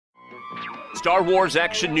Star Wars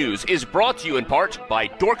Action News is brought to you in part by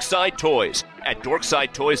Dorkside Toys. At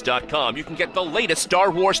DorksideToys.com, you can get the latest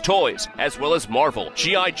Star Wars toys, as well as Marvel,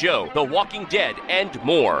 G.I. Joe, The Walking Dead, and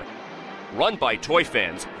more. Run by toy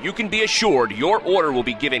fans, you can be assured your order will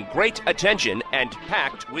be given great attention and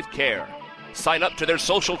packed with care. Sign up to their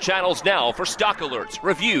social channels now for stock alerts,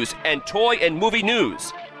 reviews, and toy and movie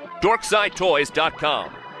news.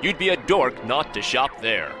 DorksideToys.com. You'd be a dork not to shop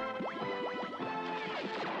there.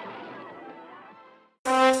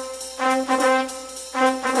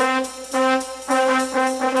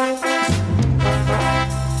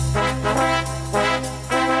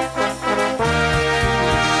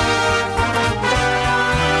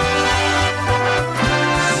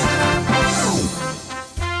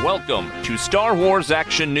 Welcome to Star Wars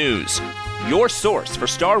Action News, your source for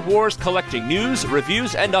Star Wars collecting news,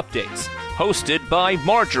 reviews, and updates. Hosted by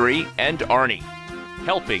Marjorie and Arnie,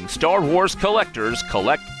 helping Star Wars collectors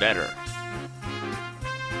collect better.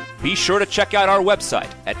 Be sure to check out our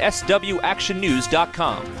website at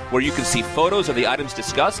swactionnews.com, where you can see photos of the items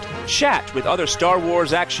discussed, chat with other Star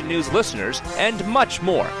Wars Action News listeners, and much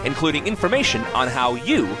more, including information on how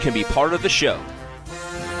you can be part of the show.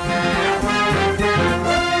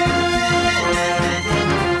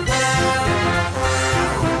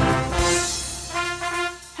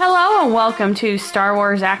 Hello and welcome to Star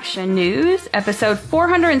Wars Action News, episode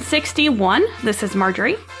 461. This is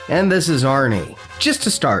Marjorie. And this is Arnie. Just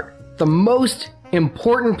to start, the most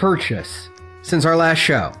important purchase since our last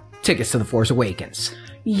show, tickets to The Force Awakens.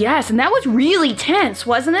 Yes, and that was really tense,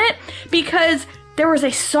 wasn't it? Because there was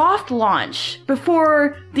a soft launch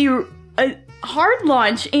before the hard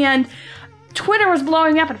launch, and Twitter was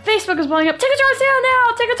blowing up and Facebook was blowing up. Tickets are on sale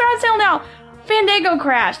now! Tickets are on sale now! Fandango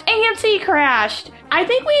crashed. AMC crashed. I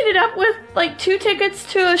think we ended up with like 2 tickets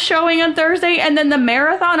to a showing on Thursday and then the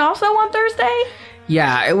marathon also on Thursday.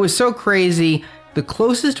 Yeah, it was so crazy. The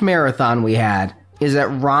closest marathon we had is at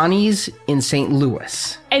Ronnie's in St.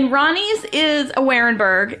 Louis. And Ronnie's is a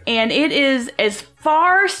Warenberg, and it is as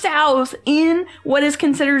far south in what is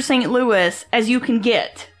considered St. Louis as you can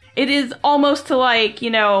get. It is almost to like,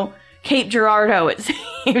 Cape Girardeau, it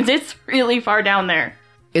seems. It's really far down there.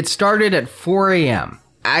 It started at 4 a.m.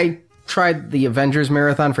 I tried the Avengers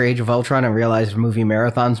Marathon for Age of Ultron and realized movie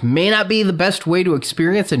marathons may not be the best way to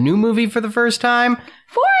experience a new movie for the first time.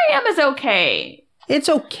 4 a.m. is okay. It's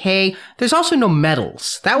okay. There's also no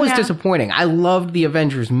medals. That was disappointing. I loved the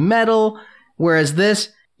Avengers medal, whereas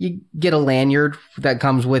this, you get a lanyard that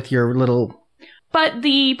comes with your little... But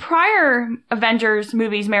the prior Avengers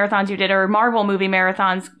movies marathons you did, or Marvel movie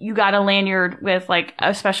marathons, you got a lanyard with like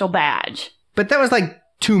a special badge. But that was like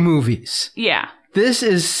 2 movies. Yeah. This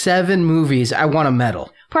is 7 movies. I want a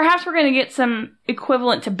medal. Perhaps we're going to get some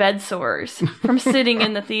equivalent to bed sores from sitting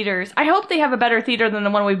in the theaters. I hope they have a better theater than the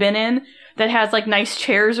one we've been in that has like nice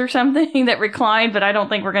chairs or something that recline, but I don't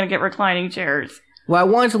think we're going to get reclining chairs. Well, I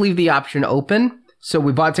wanted to leave the option open, so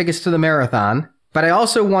we bought tickets to the marathon, but I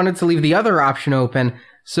also wanted to leave the other option open,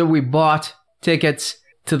 so we bought tickets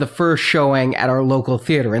to the first showing at our local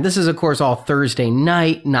theater. And this is, of course, all Thursday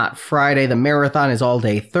night, not Friday. The marathon is all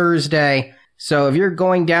day Thursday. So if you're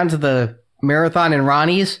going down to the marathon in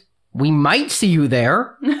Ronnie's, we might see you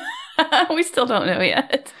there. We still don't know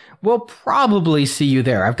yet. We'll probably see you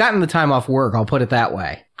there. I've gotten the time off work, I'll put it that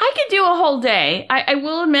way. I could do a whole day. I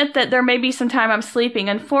will admit that there may be some time I'm sleeping.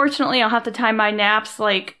 Unfortunately, I'll have to time my naps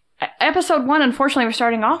like... Episode 1, unfortunately, we're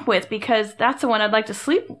starting off with because that's the one I'd like to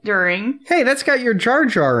sleep during. Hey, that's got your Jar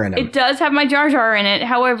Jar in it. It does have my Jar Jar in it.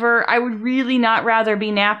 However, I would really not rather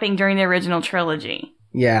be napping during the original trilogy.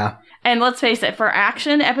 Yeah. And let's face it, for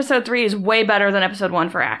action, Episode 3 is way better than Episode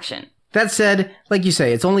 1 for action. That said, like you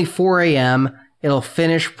say, it's only 4 a.m. It'll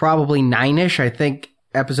finish probably 9-ish. I think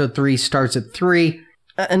Episode 3 starts at 3.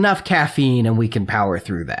 Enough caffeine and we can power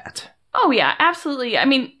through that. Oh, yeah, absolutely. I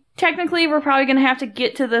mean... Technically, we're probably going to have to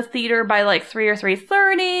get to the theater by like 3 or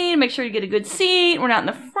 3:30. Make sure you get a good seat. We're not in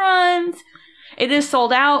the front. It is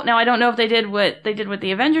sold out. Now, I don't know if they did what they did with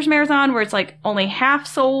the Avengers Marathon, where it's like only half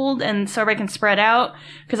sold and so everybody can spread out.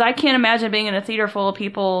 Because I can't imagine being in a theater full of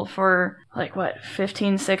people for like,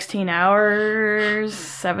 15, 16 hours,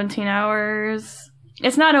 17 hours.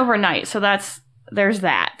 It's not overnight, so there's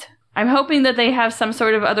that. I'm hoping that they have some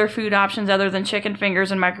sort of other food options other than chicken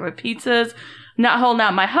fingers and microwave pizzas. Not holding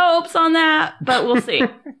out my hopes on that, but we'll see.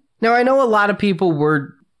 Now, I know a lot of people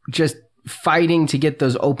were just fighting to get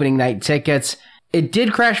those opening night tickets. It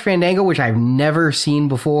did crash Fandango, which I've never seen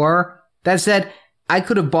before. That said, I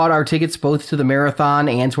could have bought our tickets both to the marathon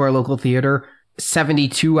and to our local theater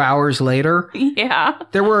 72 hours later. Yeah.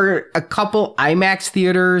 There were a couple IMAX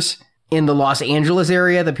theaters in the Los Angeles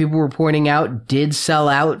area that people were pointing out did sell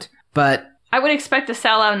out, but I would expect to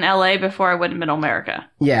sell out in LA before I would in Middle America.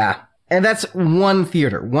 Yeah. And that's one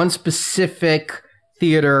theater, one specific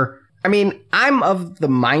theater. I mean, I'm of the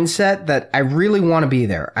mindset that I really want to be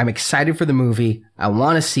there. I'm excited for the movie. I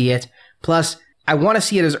want to see it. Plus, I want to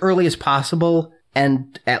see it as early as possible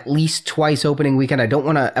and at least twice opening weekend. I don't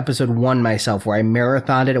want to episode 1 myself where I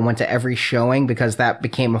marathoned it and went to every showing because that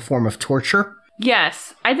became a form of torture.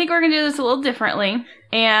 Yes. I think we're going to do this a little differently.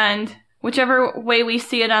 And whichever way we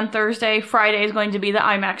see it on Thursday, Friday is going to be the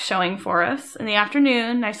IMAX showing for us in the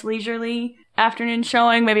afternoon. Nice leisurely afternoon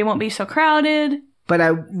showing. Maybe it won't be so crowded. But I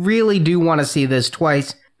really do want to see this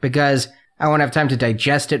twice because I won't have time to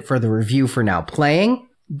digest it for the review for Now Playing.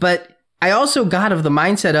 But I also got of the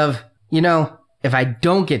mindset of, if I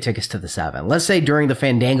don't get tickets to the 7, let's say during the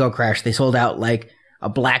Fandango crash, they sold out like a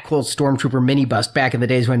Black Hole Stormtrooper minibus back in the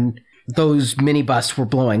days when those minibuses were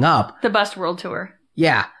blowing up. The Bust World Tour.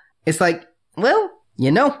 Yeah. It's like, well,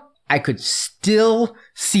 I could still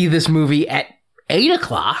see this movie at 8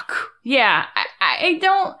 o'clock. Yeah. I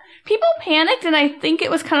don't... People panicked, and I think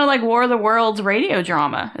it was kind of like War of the Worlds radio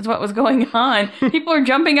drama is what was going on. People were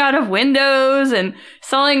jumping out of windows and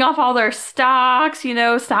selling off all their stocks,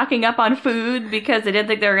 stocking up on food because they didn't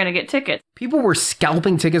think they were going to get tickets. People were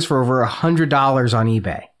scalping tickets for over $100 on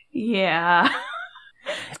eBay. Yeah.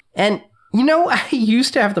 And, I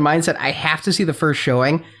used to have the mindset I have to see the first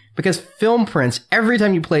showing because film prints, every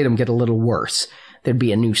time you played them, get a little worse. There'd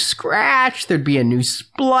be a new scratch, there'd be a new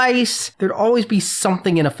splice, there'd always be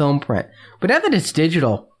something in a film print. But now that it's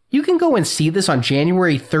digital, you can go and see this on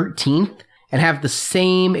January 13th and have the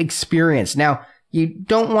same experience. Now, you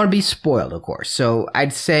don't want to be spoiled, of course, so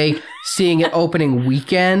I'd say seeing it opening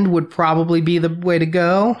weekend would probably be the way to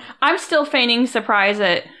go. I'm still feigning surprise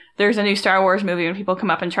that there's a new Star Wars movie when people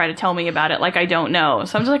come up and try to tell me about it like I don't know.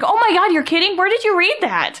 So I'm just like, oh my god, you're kidding? Where did you read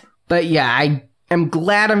that? But yeah, I'm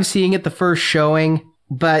glad I'm seeing it the first showing,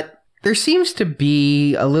 but there seems to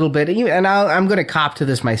be a little bit, and I'm going to cop to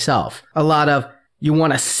this myself, a lot of, you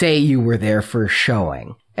want to say you were there for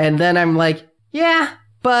showing. And then I'm like, yeah,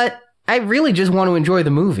 but I really just want to enjoy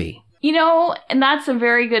the movie. And that's a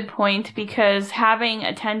very good point because having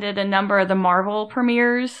attended a number of the Marvel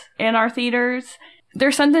premieres in our theaters,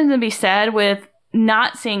 there's something to be said with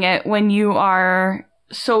not seeing it when you are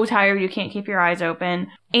so tired you can't keep your eyes open,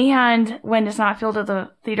 and when it's not filled with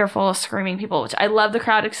a theater full of screaming people, which I love the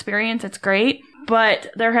crowd experience. It's great.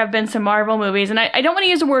 But there have been some Marvel movies, and I don't want to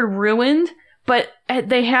use the word ruined, but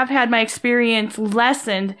they have had my experience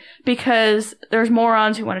lessened because there's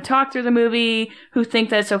morons who want to talk through the movie, who think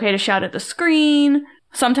that it's okay to shout at the screen.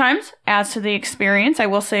 Sometimes adds to the experience. I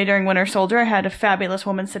will say during Winter Soldier, I had a fabulous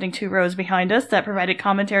woman sitting 2 rows behind us that provided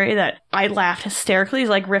commentary that I laughed hysterically,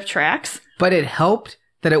 like riff tracks. But it helped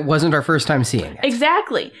that it wasn't our first time seeing it.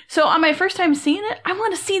 Exactly. So on my first time seeing it, I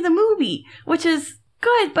want to see the movie, which is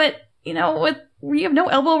good. But, with you have no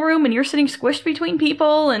elbow room and you're sitting squished between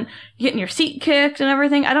people and getting your seat kicked and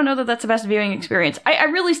everything, I don't know that that's the best viewing experience. I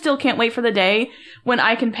really still can't wait for the day when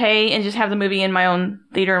I can pay and just have the movie in my own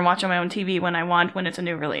theater and watch on my own TV when I want, when it's a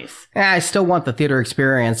new release. I still want the theater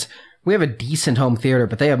experience. We have a decent home theater,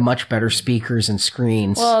 but they have much better speakers and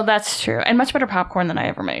screens. Well, that's true. And much better popcorn than I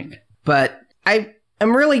ever make. But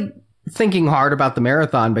I'm really thinking hard about the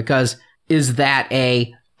marathon because is that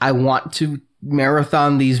I want to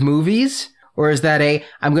marathon these movies? Or is that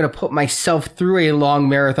I'm going to put myself through a long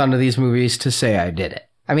marathon of these movies to say I did it?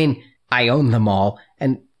 I mean, I own them all.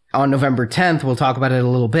 And on November 10th, we'll talk about it a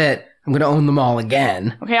little bit, I'm going to own them all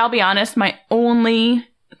again. Okay, I'll be honest. My only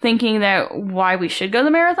thinking that why we should go to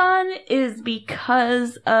the marathon is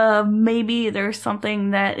because maybe there's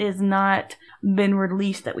something that is not been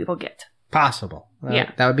released that we will get. Possible.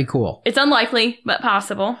 Yeah. That would be cool. It's unlikely, but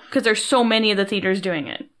possible, because there's so many of the theaters doing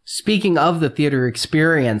it. Speaking of the theater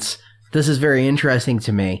experience, this is very interesting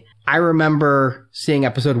to me. I remember seeing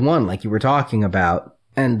episode 1, like you were talking about,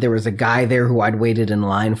 and there was a guy there who I'd waited in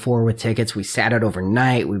line for with tickets. We sat out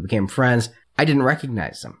overnight. We became friends. I didn't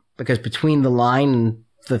recognize him because between the line and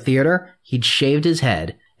the theater, he'd shaved his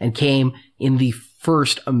head and came in the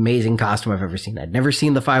first amazing costume I've ever seen. I'd never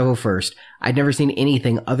seen the 501st. I'd never seen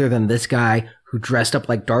anything other than this guy who dressed up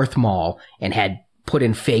like Darth Maul and had put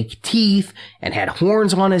in fake teeth and had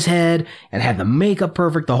horns on his head and had the makeup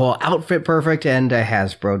perfect, the whole outfit perfect, and a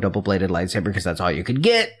Hasbro double-bladed lightsaber because that's all you could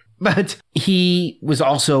get. But he was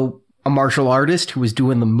also a martial artist who was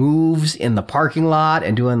doing the moves in the parking lot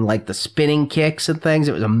and doing like the spinning kicks and things.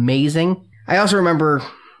 It was amazing. I also remember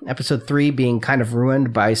episode 3 being kind of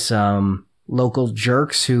ruined by some local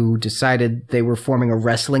jerks who decided they were forming a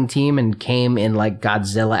wrestling team and came in like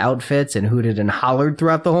Godzilla outfits and hooted and hollered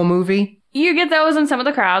throughout the whole movie. You get those in some of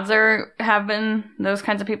the crowds. There have been those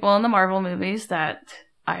kinds of people in the Marvel movies that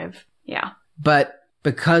yeah. But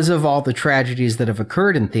because of all the tragedies that have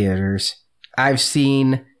occurred in theaters, I've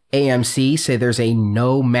seen AMC say there's a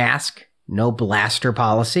no mask, no blaster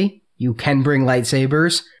policy. You can bring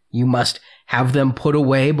lightsabers. You must have them put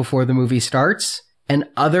away before the movie starts. And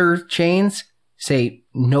other chains say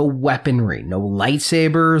no weaponry, no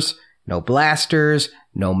lightsabers, no blasters,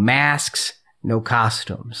 no masks, no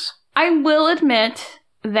costumes. I will admit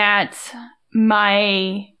that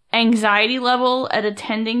my anxiety level at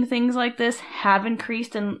attending things like this have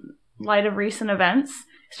increased in light of recent events,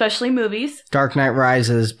 especially movies. Dark Knight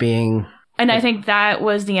Rises being... And I think that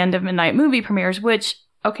was the end of midnight movie premieres, which,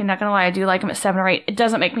 okay, not gonna lie, I do like them at 7 or 8. It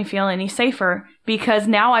doesn't make me feel any safer because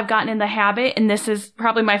now I've gotten in the habit, and this is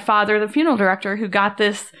probably my father, the funeral director, who got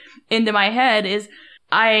this into my head, is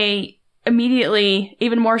I immediately,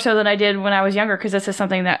 even more so than I did when I was younger, because this is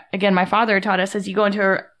something that, again, my father taught us, is you go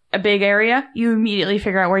into a big area, you immediately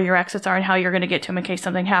figure out where your exits are and how you're going to get to them in case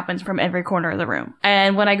something happens from every corner of the room.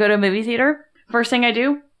 And when I go to a movie theater, first thing I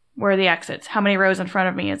do, where are the exits? How many rows in front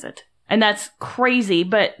of me is it? And that's crazy,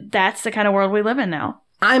 but that's the kind of world we live in now.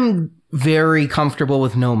 I'm very comfortable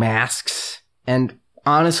with no masks and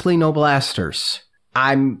honestly no blasters.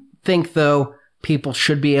 I think, though, people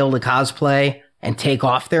should be able to cosplay and take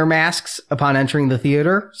off their masks upon entering the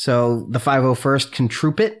theater, so the 501st can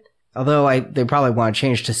troop it. Although they probably want to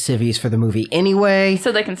change to civvies for the movie anyway.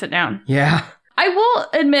 So they can sit down. Yeah. I will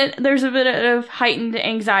admit there's a bit of heightened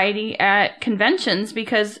anxiety at conventions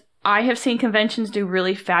because I have seen conventions do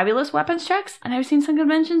really fabulous weapons checks, and I've seen some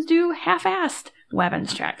conventions do half-assed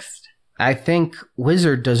weapons checks. I think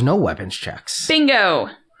Wizard does no weapons checks. Bingo!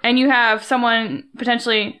 And you have someone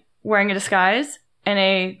potentially wearing a disguise in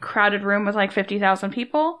a crowded room with like 50,000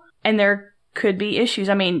 people, and there could be issues.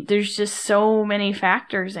 I mean, there's just so many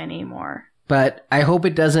factors anymore. But I hope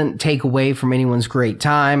it doesn't take away from anyone's great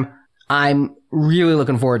time. I'm really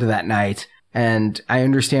looking forward to that night, and I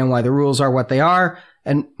understand why the rules are what they are.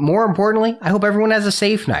 And more importantly, I hope everyone has a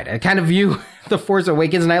safe night. I kind of view the Force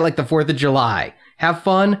Awakens night like the 4th of July. Have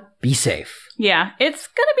fun, be safe. Yeah, it's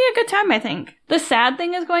going to be a good time, I think. The sad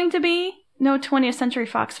thing is going to be no 20th Century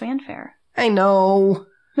Fox fanfare. I know.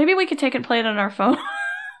 Maybe we could take it and play it on our phone.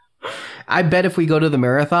 I bet if we go to the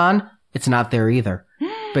marathon, it's not there either.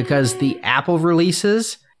 Because the Apple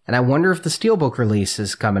releases, and I wonder if the Steelbook release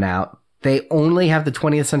is coming out, they only have the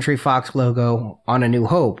 20th Century Fox logo on A New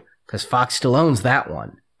Hope, because Fox still owns that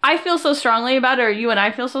one. I feel so strongly about it, or you and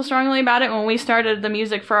I feel so strongly about it, when we started the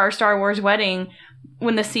music for our Star Wars wedding,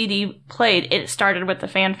 when the CD played, it started with the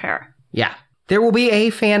fanfare. Yeah. There will be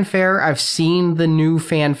a fanfare. I've seen the new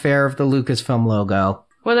fanfare of the Lucasfilm logo.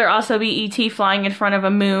 Will there also be E.T. flying in front of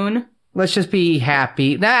a moon? Let's just be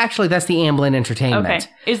happy. No, actually, that's the Amblin Entertainment.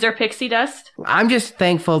 Okay. Is there pixie dust? I'm just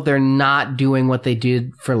thankful they're not doing what they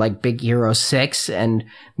did for, like, Big Hero 6 and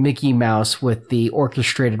Mickey Mouse with the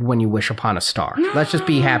orchestrated When You Wish Upon a Star. Let's just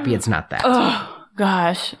be happy it's not that. Oh,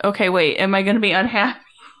 gosh. Okay, wait. Am I going to be unhappy?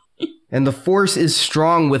 And the Force is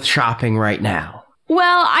strong with shopping right now.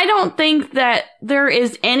 Well, I don't think that there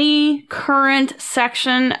is any current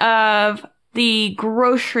section of the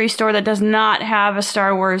grocery store that does not have a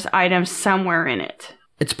Star Wars item somewhere in it.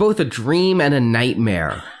 It's both a dream and a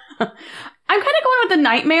nightmare. I'm kind of going with the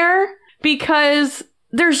nightmare because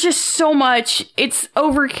there's just so much. It's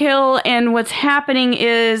overkill, and what's happening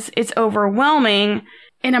is it's overwhelming,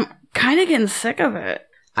 and I'm kind of getting sick of it.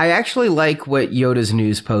 I actually like what Yoda's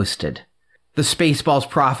News posted. The Spaceballs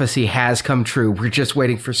prophecy has come true. We're just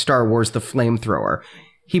waiting for Star Wars the Flamethrower.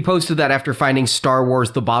 He posted that after finding Star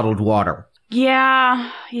Wars the Bottled Water.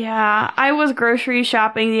 Yeah. I was grocery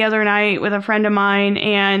shopping the other night with a friend of mine,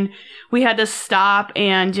 and we had to stop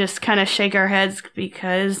and just kind of shake our heads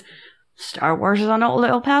because Star Wars is on Old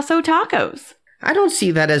El Paso tacos. I don't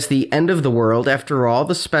see that as the end of the world. After all,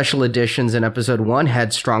 the special editions in Episode 1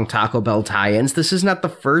 had strong Taco Bell tie-ins. This is not the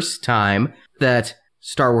first time that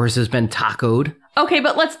Star Wars has been tacoed. Okay,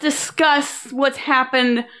 but let's discuss what's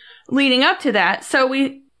happened leading up to that. So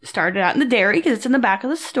we started out in the dairy because it's in the back of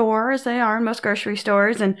the store, as they are in most grocery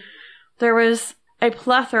stores, and there was a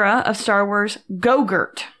plethora of Star Wars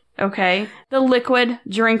Go-Gurt, okay? The liquid,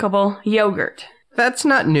 drinkable yogurt. That's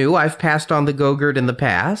not new. I've passed on the Go-Gurt in the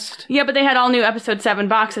past. Yeah, but they had all new Episode 7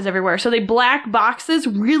 boxes everywhere, so the black boxes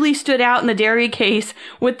really stood out in the dairy case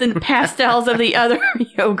with the pastels of the other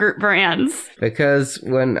yogurt brands. Because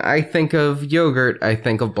when I think of yogurt, I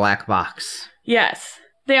think of black box. Yes.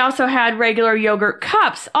 They also had regular yogurt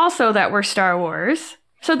cups, also that were Star Wars.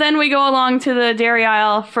 So then we go along to the dairy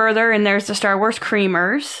aisle further, and there's the Star Wars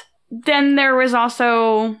creamers. Then there was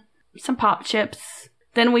also some pop chips.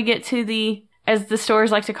 then we get to the, as the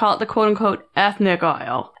stores like to call it, the quote-unquote ethnic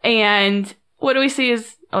aisle. And what do we see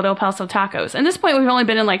is El Paso tacos. At this point, we've only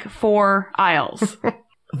been in like 4 aisles.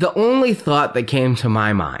 The only thought that came to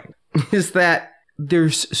my mind is that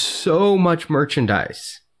there's so much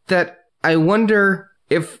merchandise that I wonder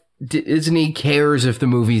if Disney cares if the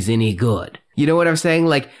movie's any good. You know what I'm saying?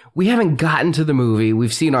 Like, we haven't gotten to the movie.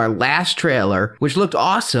 We've seen our last trailer, which looked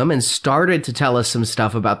awesome and started to tell us some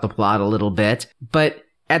stuff about the plot a little bit. But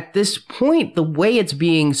at this point, the way it's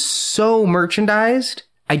being so merchandised,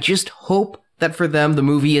 I just hope that for them, the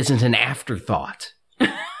movie isn't an afterthought.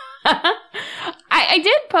 I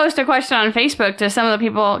did post a question on Facebook to some of the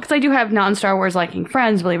people, because I do have non-Star Wars liking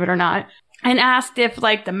friends, believe it or not, and asked if,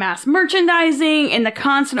 like, the mass merchandising and the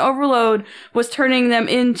constant overload was turning them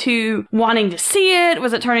into wanting to see it.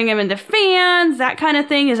 Was it turning them into fans? That kind of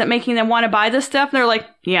thing. Is it making them want to buy this stuff? And they're like,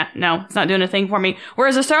 yeah, no, it's not doing a thing for me.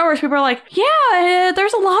 Whereas the Star Wars people are like, yeah,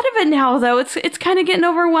 there's a lot of it now, though. It's kind of getting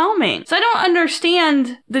overwhelming. So I don't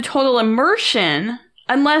understand the total immersion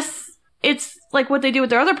unless it's like what they do with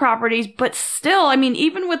their other properties. But still, I mean,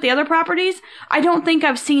 even with the other properties, I don't think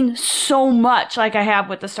I've seen so much like I have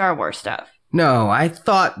with the Star Wars stuff. No, I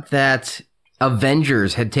thought that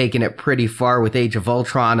Avengers had taken it pretty far with Age of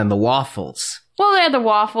Ultron and the waffles. Well, they had the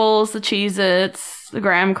waffles, the Cheez-Its, the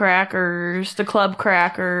graham crackers, the club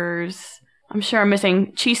crackers. I'm sure I'm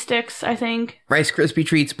missing cheese sticks, I think. Rice Krispie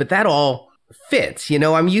treats, but that all fits. You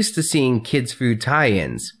know, I'm used to seeing kids' food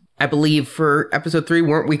tie-ins. I believe for episode 3,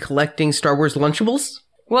 weren't we collecting Star Wars Lunchables?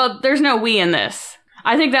 Well, there's no we in this.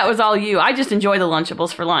 I think that was all you. I just enjoy the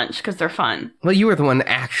Lunchables for lunch because they're fun. Well, you were the one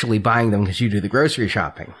actually buying them because you do the grocery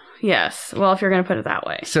shopping. Yes. Well, if you're going to put it that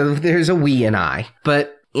way. So there's a we and I.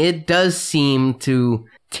 But it does seem to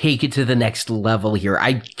take it to the next level here.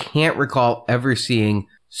 I can't recall ever seeing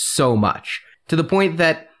so much. To the point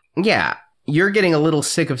that, yeah, you're getting a little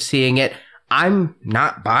sick of seeing it. I'm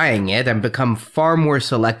not buying it. I've become far more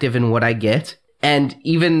selective in what I get. And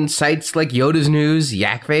even sites like Yoda's News,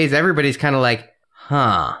 Yak Phase, everybody's kind of like,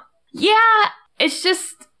 huh. Yeah, it's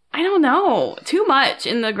just, I don't know, too much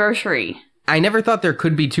in the grocery. I never thought there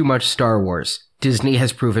could be too much Star Wars. Disney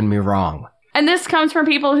has proven me wrong. And this comes from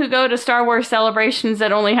people who go to Star Wars celebrations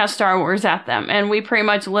that only have Star Wars at them. And we pretty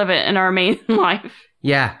much live it in our main life.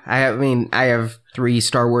 Yeah, I mean, I have 3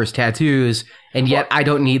 Star Wars tattoos, and yet I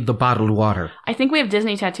don't need the bottled water. I think we have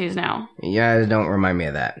Disney tattoos now. Yeah, don't remind me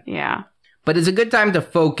of that. Yeah. But it's a good time to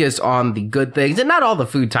focus on the good things, and not all the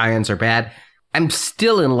food tie-ins are bad. I'm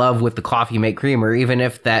still in love with the Coffee Mate Creamer, even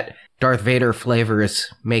if that Darth Vader flavor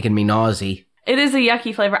is making me nauseous. It is a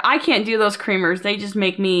yucky flavor. I can't do those creamers. They just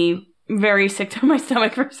make me very sick to my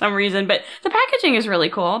stomach for some reason. But the packaging is really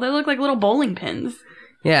cool. They look like little bowling pins.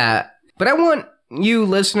 Yeah, but I want you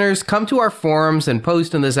listeners, come to our forums and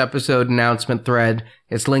post in this episode announcement thread.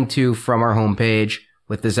 It's linked to from our homepage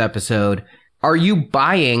with this episode. Are you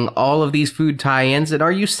buying all of these food tie-ins and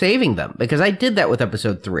are you saving them? Because I did that with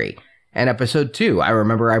episode 3 and episode 2. I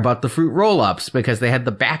remember I bought the fruit roll-ups because they had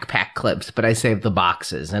the backpack clips, but I saved the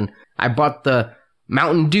boxes. And I bought the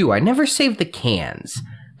Mountain Dew. I never saved the cans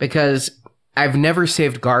because I've never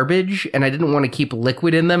saved garbage and I didn't want to keep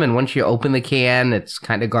liquid in them. And once you open the can, it's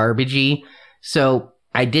kind of garbagey. So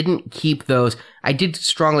I didn't keep those. I did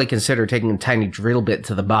strongly consider taking a tiny drill bit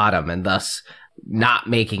to the bottom and thus not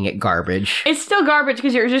making it garbage. It's still garbage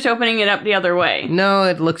because you're just opening it up the other way. No,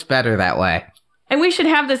 it looks better that way. And we should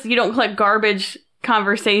have this you don't collect garbage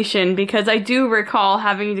conversation because I do recall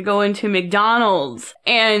having to go into McDonald's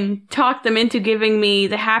and talk them into giving me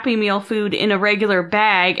the Happy Meal food in a regular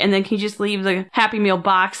bag and then can you just leave the Happy Meal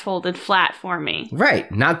box folded flat for me?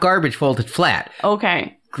 Right, not garbage folded flat.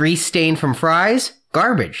 Okay. Grease stain from fries?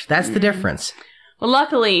 Garbage. That's the difference. Well,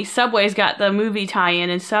 luckily, Subway's got the movie tie-in,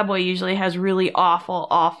 and Subway usually has really awful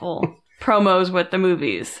promos with the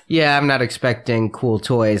movies. Yeah, I'm not expecting cool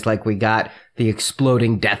toys like we got the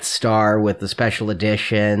exploding Death Star with the special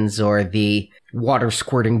editions, or the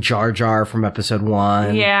water-squirting Jar Jar from episode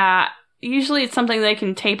 1. Yeah, usually it's something they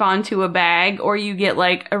can tape onto a bag, or you get,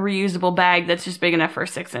 like, a reusable bag that's just big enough for a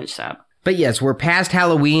 6-inch sub. But yes, we're past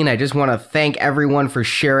Halloween. I just want to thank everyone for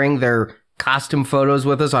sharing their costume photos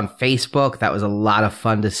with us on Facebook. That was a lot of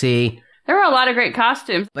fun to see. There were a lot of great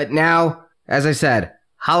costumes. But now, as I said,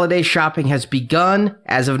 holiday shopping has begun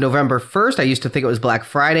as of November 1st. I used to think it was Black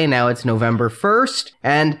Friday. Now it's November 1st.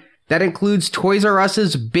 And that includes Toys R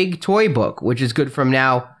Us's Big Toy Book, which is good from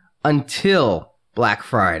now until Black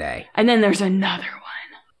Friday. And then there's another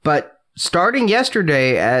one. But starting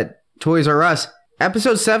yesterday at Toys R Us,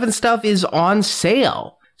 Episode 7 stuff is on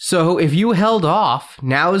sale. So if you held off,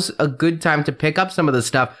 now's a good time to pick up some of the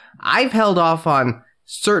stuff. I've held off on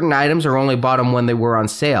certain items are only bought them when they were on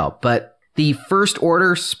sale. But the first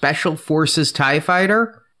order Special Forces TIE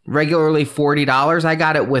Fighter, regularly $40. I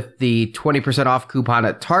got it with the 20% off coupon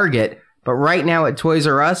at Target. But right now at Toys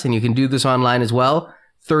R Us, and you can do this online as well,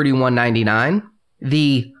 $31.99.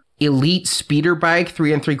 The Elite Speeder Bike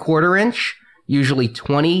 3 3/4 inch, usually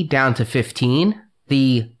 $20 down to $15.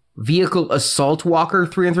 The Vehicle Assault Walker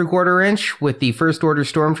 3 3/4 inch with the First Order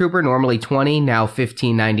Stormtrooper, normally $20, now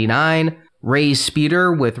 $15.99. Ray's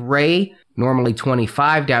Speeder with Ray, normally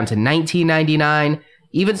 $25 down to $19.99.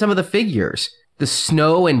 Even some of the figures, the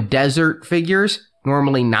Snow and Desert figures,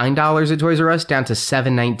 normally $9 at Toys R Us, down to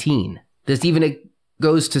 $7.19. This even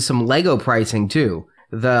goes to some Lego pricing too.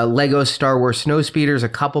 The Lego Star Wars Snowspeeder's a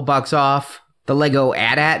couple bucks off. The Lego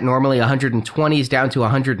AT-AT, normally $120, is down to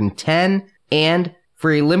 $110. And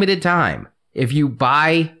for a limited time, if you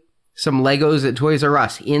buy some Legos at Toys R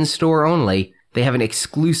Us, in-store only, they have an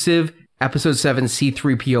exclusive Episode 7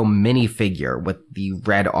 C-3PO minifigure with the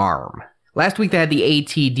red arm. Last week they had the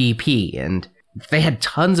ATDP, and they had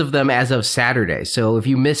tons of them as of Saturday. So if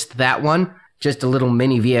you missed that one, just a little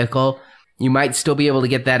mini vehicle, you might still be able to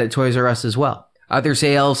get that at Toys R Us as well. Other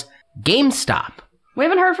sales, GameStop. We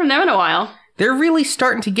haven't heard from them in a while. They're really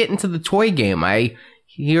starting to get into the toy game. I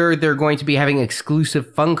hear they're going to be having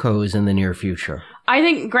exclusive Funkos in the near future. I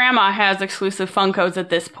think Grandma has exclusive Funkos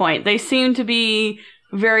at this point. They seem to be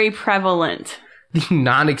very prevalent. The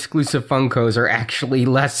non-exclusive Funkos are actually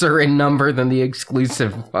lesser in number than the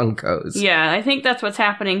exclusive Funkos. Yeah, I think that's what's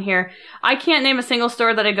happening here. I can't name a single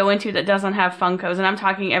store that I go into that doesn't have Funkos, and I'm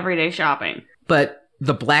talking everyday shopping. But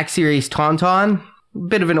the Black Series Tauntaun, a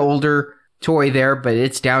bit of an older toy there, but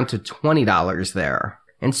it's down to $20 there.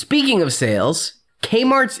 And speaking of sales,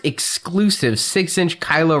 Kmart's exclusive 6-inch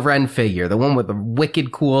Kylo Ren figure, the one with the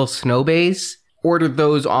wicked cool snow base, ordered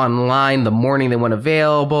those online the morning they went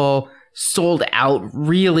available. Sold out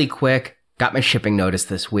really quick. Got my shipping notice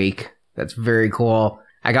this week. That's very cool.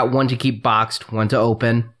 I got one to keep boxed, one to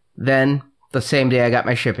open. Then, the same day I got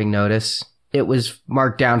my shipping notice, it was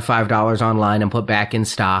marked down $5 online and put back in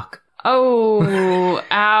stock. Oh,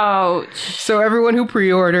 ouch. So everyone who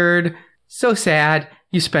pre-ordered, so sad,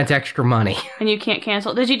 you spent extra money. And you can't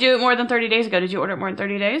cancel. Did you do it more than 30 days ago? Did you order it more than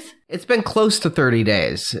 30 days? It's been close to 30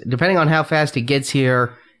 days. Depending on how fast it gets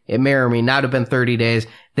here, it may or may not have been 30 days.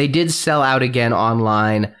 They did sell out again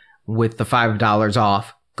online with the $5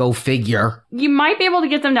 off. Go figure. You might be able to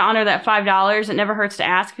get them to honor that $5. It never hurts to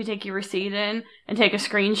ask if you take your receipt in and take a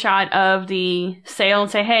screenshot of the sale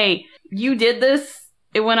and say, hey, you did this.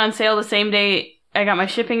 It went on sale the same day I got my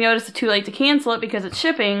shipping notice. It's too late to cancel it because it's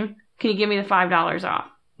shipping. Can you give me the $5 off?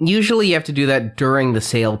 Usually you have to do that during the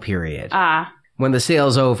sale period. When the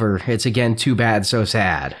sale's over, it's again too bad, so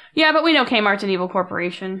sad. Yeah, but we know Kmart's an evil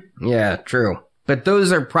corporation. Yeah, true. But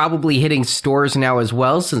those are probably hitting stores now as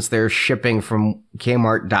well, since they're shipping from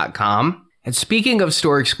Kmart.com. And speaking of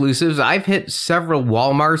store exclusives, I've hit several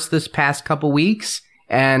Walmarts this past couple weeks,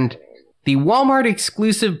 and the Walmart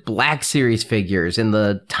exclusive Black Series figures in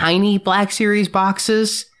the tiny Black Series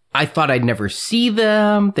boxes, I thought I'd never see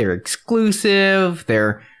them. They're exclusive.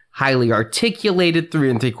 They're highly articulated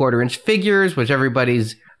 3 3/4 inch figures, which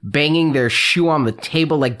everybody's banging their shoe on the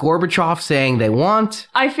table like Gorbachev saying they want.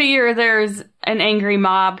 I figure there's an angry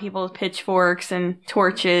mob, people with pitchforks and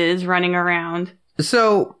torches running around.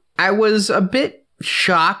 So I was a bit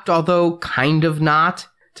shocked, although kind of not,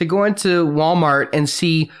 to go into Walmart and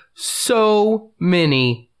see so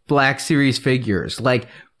many Black Series figures, like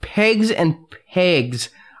pegs and pegs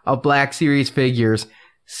of Black Series figures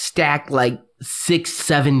stacked like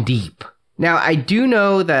 6-7 deep. Now, I do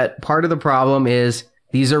know that part of the problem is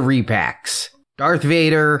these are repacks. Darth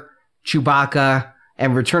Vader, Chewbacca,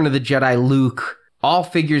 and Return of the Jedi Luke, all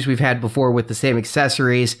figures we've had before with the same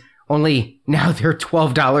accessories, only now they're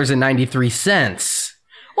 $12.93.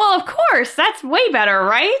 Well, of course, that's way better,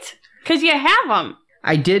 right? Because you have them.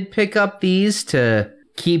 I did pick up these to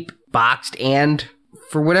keep boxed, and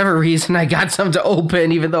for whatever reason, I got some to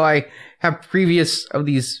open, even though I have previous of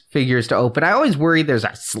these figures to open. I always worry there's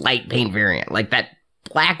a slight paint variant, like that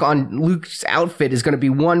black on Luke's outfit is going to be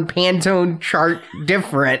one Pantone chart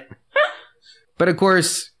different. But of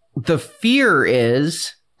course, the fear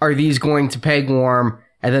is, are these going to peg warm,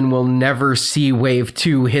 and then we'll never see Wave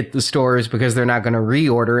 2 hit the stores because they're not going to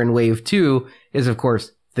reorder, and Wave 2 is, of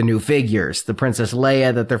course, the new figures, the Princess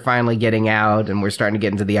Leia that they're finally getting out, and we're starting to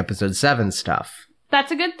get into the Episode 7 stuff.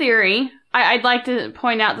 That's a good theory. I'd like to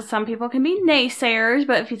point out that some people can be naysayers,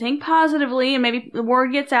 but if you think positively and maybe the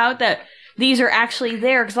word gets out that these are actually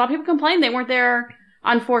there, because a lot of people complain they weren't there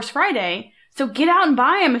on Force Friday, so get out and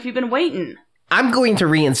buy them if you've been waiting. I'm going to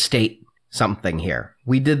reinstate something here.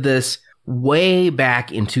 We did this way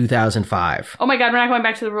back in 2005. Oh my God, we're not going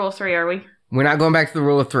back to the rule of 3, are we? We're not going back to the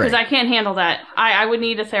rule of 3. Because I can't handle that. I would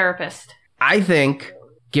need a therapist. I think,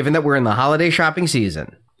 given that we're in the holiday shopping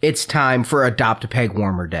season, it's time for Adopt-A-Peg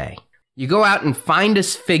Warmer Day. You go out and find a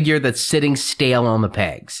figure that's sitting stale on the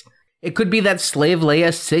pegs. It could be that Slave Leia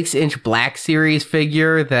 6-inch Black Series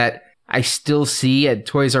figure that I still see at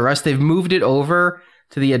Toys R Us. They've moved it over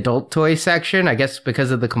to the adult toy section, I guess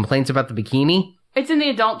because of the complaints about the bikini. It's in the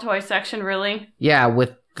adult toy section, really? Yeah,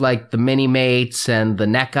 with like the Mini-Mates and the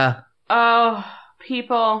NECA. Oh,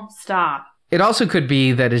 people, stop. It also could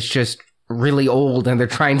be that it's just really old and they're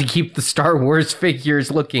trying to keep the Star Wars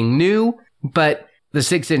figures looking new. But the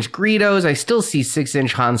 6-inch Greedos, I still see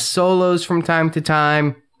 6-inch Han Solos from time to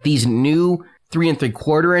time. These new 3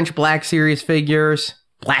 3/4-inch Black Series figures.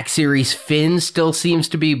 Black Series Finn still seems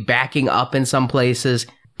to be backing up in some places.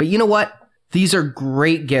 But you know what? These are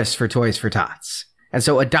great gifts for Toys for Tots. And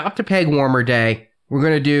so Adopt-A-Peg Warmer Day, we're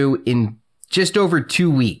going to do in just over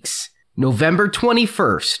 2 weeks. November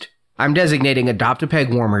 21st, I'm designating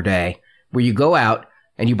Adopt-A-Peg Warmer Day, where you go out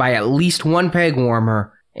and you buy at least one peg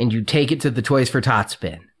warmer and you take it to the Toys for Tots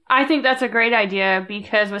bin. I think that's a great idea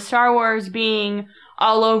because with Star Wars being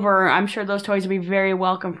all over, I'm sure those toys will be very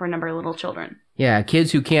welcome for a number of little children. Yeah,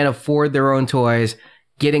 kids who can't afford their own toys,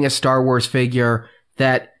 getting a Star Wars figure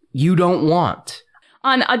that you don't want.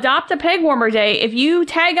 On Adopt-A-Peg Warmer Day, if you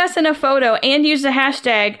tag us in a photo and use the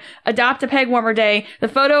hashtag Adopt-A-Peg Warmer Day, the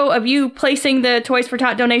photo of you placing the Toys for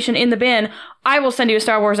Tot donation in the bin, I will send you a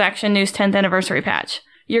Star Wars Action News 10th anniversary patch.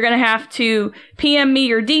 You're going to have to PM me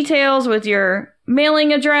your details with your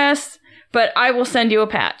mailing address, but I will send you a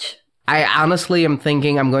patch. I honestly am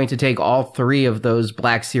thinking I'm going to take all 3 of those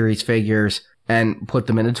Black Series figures and put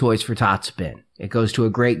them in a Toys for Tots bin. It goes to a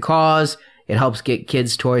great cause. It helps get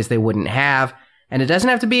kids toys they wouldn't have. And it doesn't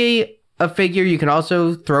have to be a figure. You can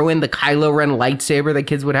also throw in the Kylo Ren lightsaber that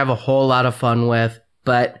kids would have a whole lot of fun with.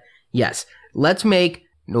 But yes, let's make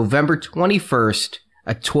November 21st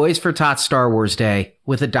a Toys for Tots Star Wars Day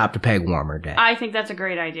with Adopt-A-Peg Warmer Day. I think that's a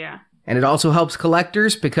great idea. And it also helps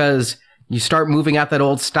collectors because you start moving out that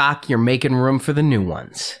old stock, you're making room for the new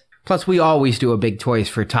ones. Plus, we always do a big Toys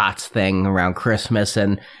for Tots thing around Christmas,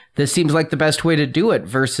 and this seems like the best way to do it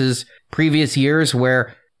versus previous years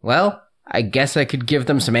where, well, I guess I could give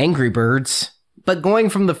them some Angry Birds. But going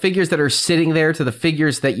from the figures that are sitting there to the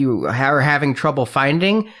figures that you are having trouble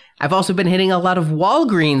finding, I've also been hitting a lot of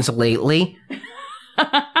Walgreens lately.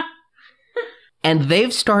 And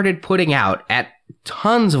they've started putting out at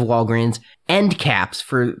tons of Walgreens end caps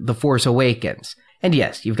for The Force Awakens. And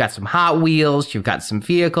yes, you've got some Hot Wheels, you've got some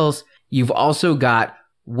vehicles, you've also got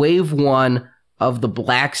Wave 1 of the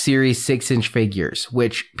Black Series 6-inch figures,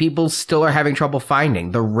 which people still are having trouble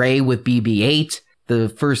finding. The Rey with BB-8, the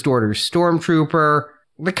First Order Stormtrooper,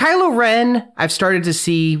 the Kylo Ren I've started to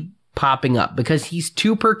see popping up because he's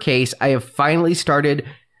 2 per case. I have finally started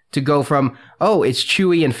to go from, oh, it's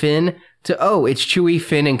Chewie and Finn, to, oh, it's Chewie,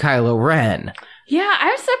 Finn, and Kylo Ren. Yeah,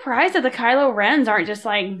 I'm surprised that the Kylo Rens aren't just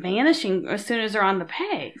like vanishing as soon as they're on the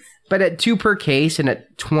pegs. But at 2 per case and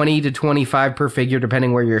at 20 to 25 per figure,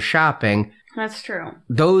 depending where you're shopping, that's true.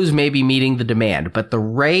 Those may be meeting the demand. But the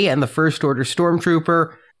Rey and the First Order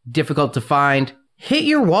Stormtrooper, difficult to find. Hit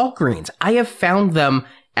your Walgreens. I have found them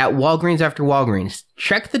at Walgreens after Walgreens.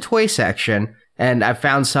 Check the toy section, and I've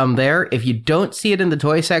found some there. If you don't see it in the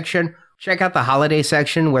toy section, check out the holiday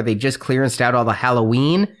section where they just clearanced out all the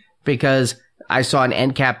Halloween, because I saw an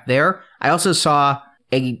end cap there. I also saw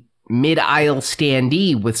a mid-aisle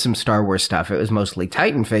standee with some Star Wars stuff. It was mostly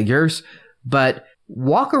Titan figures, but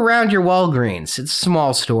walk around your Walgreens. It's a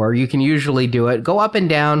small store. You can usually do it. Go up and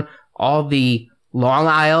down all the long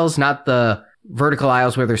aisles, not the vertical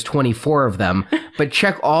aisles where there's 24 of them, but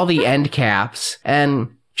check all the end caps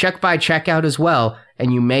and check by checkout as well,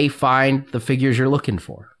 and you may find the figures you're looking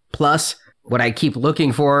for. Plus, what I keep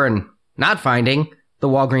looking for and not finding, the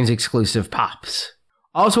Walgreens exclusive Pops.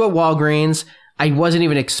 Also at Walgreens, I wasn't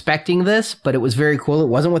even expecting this, but it was very cool. It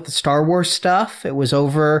wasn't with the Star Wars stuff. It was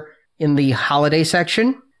over in the holiday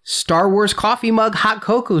section. Star Wars coffee mug hot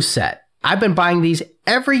cocoa set. I've been buying these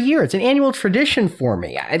every year. It's an annual tradition for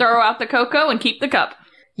me. Throw out the cocoa and keep the cup.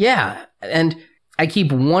 Yeah, and I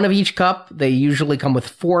keep one of each cup. They usually come with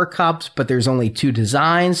 4 cups, but there's only 2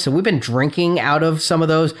 designs. So we've been drinking out of some of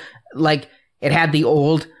those. Like, it had the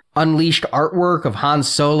old Unleashed artwork of Han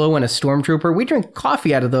Solo and a Stormtrooper. We drink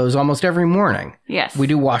coffee out of those almost every morning. Yes. We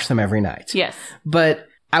do wash them every night. Yes. But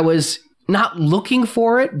I was not looking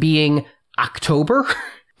for it being October.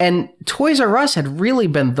 And Toys R Us had really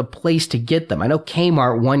been the place to get them. I know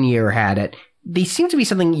Kmart one year had it. They seem to be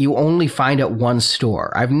something you only find at one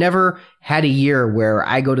store. I've never had a year where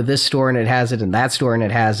I go to this store and it has it and that store and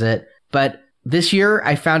it has it. But this year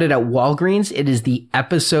I found it at Walgreens. It is the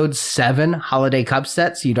episode 7 holiday cup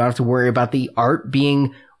set. So you don't have to worry about the art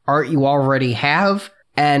being art you already have.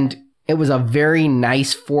 And it was a very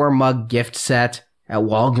nice 4-mug gift set at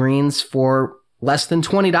Walgreens for less than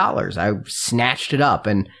 $20. I snatched it up,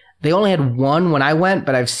 and they only had one when I went,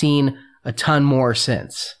 but I've seen a ton more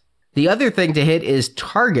since. The other thing to hit is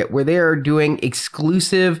Target, where they are doing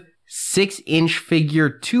exclusive 6-inch figure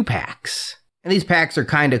 2-packs. And these packs are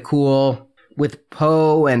kind of cool, with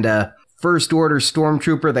Poe and a First Order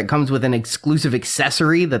Stormtrooper that comes with an exclusive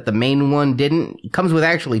accessory that the main one didn't. It comes with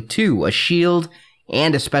actually 2, a shield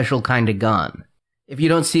and a special kind of gun. If you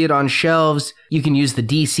don't see it on shelves, you can use the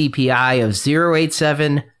DCPI of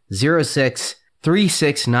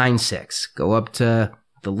 087063696. Go up to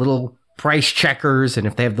the little price checkers, and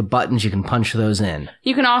if they have the buttons, you can punch those in.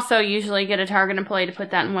 You can also usually get a Target employee to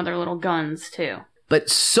put that in one of their little guns, too. But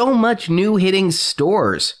so much new hitting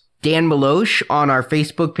stores. Dan Maloche on our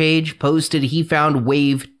Facebook page posted he found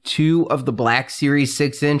Wave 2 of the Black Series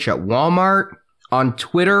 6-inch at Walmart. On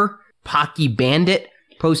Twitter, Pocky Bandit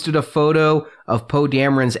posted a photo of Poe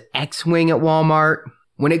Dameron's X-Wing at Walmart.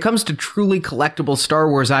 When it comes to truly collectible Star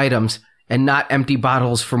Wars items and not empty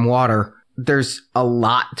bottles from water, there's a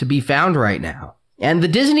lot to be found right now. And the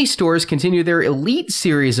Disney stores continue their Elite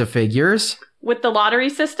series of figures. With the lottery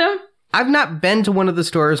system? I've not been to one of the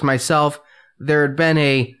stores myself. There had been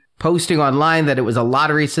a posting online that it was a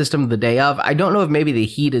lottery system the day of. I don't know if maybe the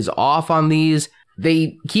heat is off on these.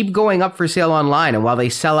 They keep going up for sale online, and while they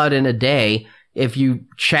sell out in a day, if you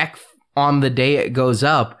check on the day it goes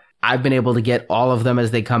up, I've been able to get all of them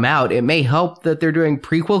as they come out. It may help that they're doing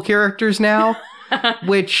prequel characters now,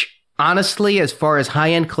 which honestly, as far as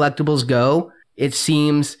high-end collectibles go, it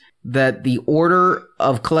seems that the order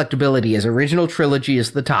of collectability is original trilogy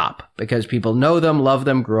is the top because people know them, love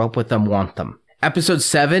them, grew up with them, want them. Episode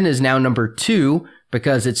 7 is now number 2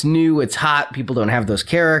 because it's new, it's hot, people don't have those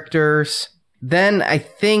characters. Then I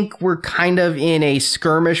think we're kind of in a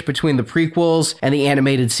skirmish between the prequels and the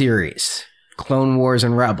animated series, Clone Wars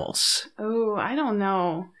and Rebels. Oh, I don't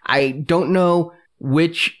know. I don't know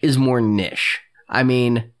which is more niche. I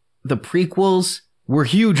mean, the prequels were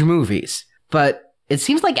huge movies, but it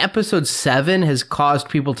seems like episode 7 has caused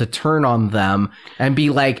people to turn on them and be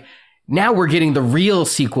like, now we're getting the real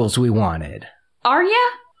sequels we wanted. Are ya?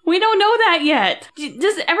 We don't know that yet.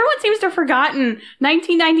 Everyone seems to have forgotten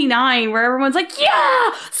 1999, where everyone's like,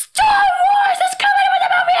 yeah, Star Wars is coming with a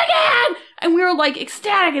movie again! And we were like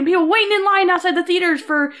ecstatic, and people waiting in line outside the theaters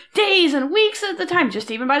for days and weeks at the time, just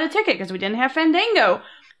to even buy the ticket, because we didn't have Fandango.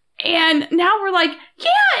 And now we're like, yeah,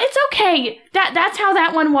 it's okay. That's how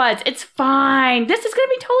that one was. It's fine. This is going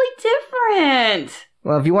to be totally different.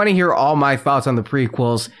 Well, if you want to hear all my thoughts on the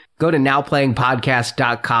prequels, go to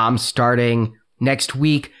nowplayingpodcast.com starting next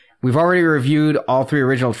week. We've already reviewed all 3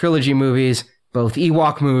 original trilogy movies, both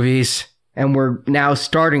Ewok movies, and we're now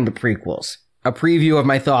starting the prequels. A preview of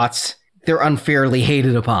my thoughts. They're unfairly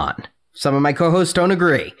hated upon. Some of my co-hosts don't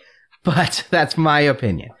agree, but that's my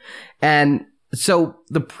opinion. And so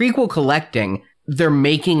the prequel collecting, they're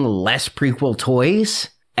making less prequel toys,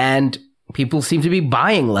 and people seem to be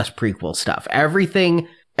buying less prequel stuff. Everything,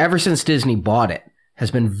 ever since Disney bought it,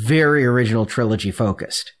 has been very original trilogy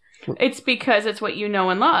focused. It's because it's what you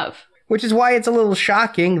know and love. Which is why it's a little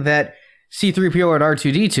shocking that C-3PO and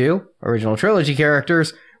R2-D2, original trilogy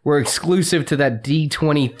characters, were exclusive to that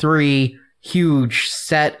D23 huge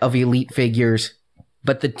set of Elite figures.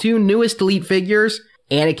 But the 2 newest Elite figures,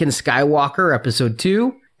 Anakin Skywalker, Episode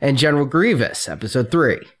 2, and General Grievous, Episode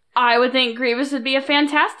 3. I would think Grievous would be a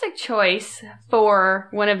fantastic choice for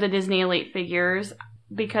one of the Disney Elite figures,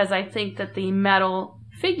 because I think that the metal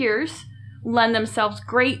figures lend themselves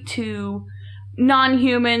great to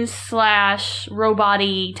non-human /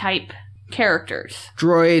 robot-y type characters.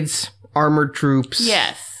 Droids, armored troops.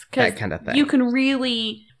 Yes. That kind of thing. You can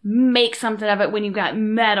really make something of it when you've got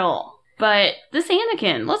metal. But this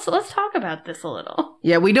Anakin, let's talk about this a little.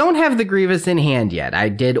 Yeah, we don't have the Grievous in hand yet. I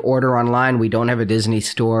did order online. We don't have a Disney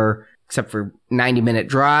store except for 90-minute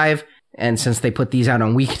drive. And since they put these out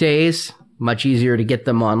on weekdays, much easier to get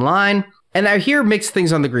them online. And I hear mixed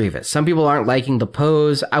things on the Grievous. Some people aren't liking the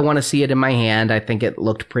pose. I want to see it in my hand. I think it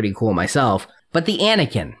looked pretty cool myself. But the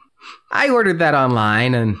Anakin, I ordered that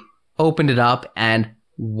online and opened it up, and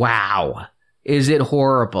wow, is it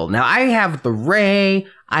horrible. Now, I have the Rey,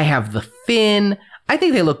 I have the Finn. I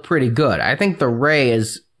think they look pretty good. I think the Rey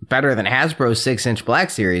is better than Hasbro's 6-inch Black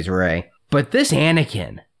Series Rey. But this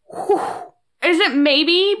Anakin, whew, Is it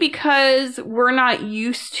maybe because we're not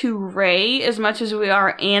used to Rey as much as we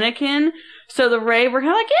are Anakin? So the Rey, we're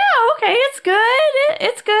kind of like, yeah, okay, it's good.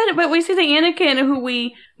 It's good. But we see the Anakin who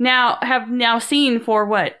we have seen for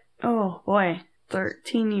what? Oh, boy.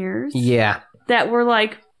 13 years? Yeah. That we're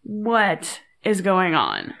like, what is going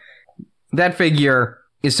on? That figure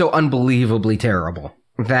is so unbelievably terrible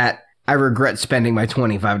that I regret spending my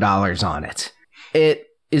 $25 on it. It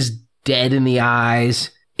is dead in the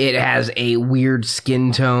eyes. It has a weird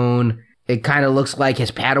skin tone. It kind of looks like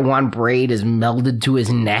his Padawan braid is melded to his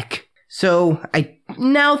neck. So I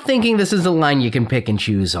now thinking this is a line you can pick and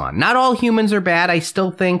choose on. Not all humans are bad. I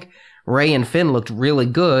still think Rey and Finn looked really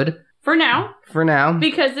good. For now.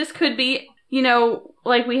 Because this could be,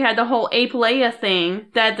 like we had the whole Ape Leia thing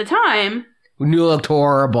that at the time... You looked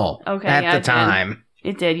horrible at the time.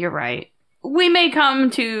 It did, you're right. We may come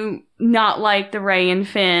to not like the Rey and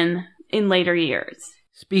Finn in later years.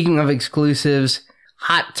 Speaking of exclusives,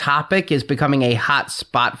 Hot Topic is becoming a hot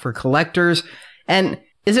spot for collectors. And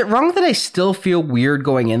is it wrong that I still feel weird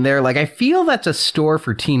going in there? Like, I feel that's a store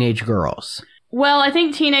for teenage girls. Well, I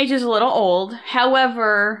think teenage is a little old.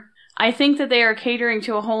 However, I think that they are catering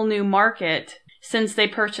to a whole new market since they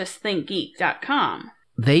purchased ThinkGeek.com.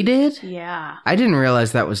 They did? Yeah. I didn't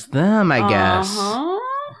realize that was them, I guess.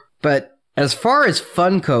 But as far as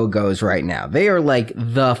Funko goes right now, they are like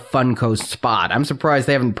the Funko spot. I'm surprised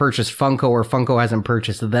they haven't purchased Funko or Funko hasn't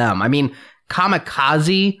purchased them. I mean,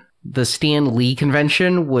 Kamikaze, the Stan Lee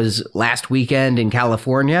convention, was last weekend in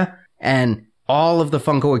California, and all of the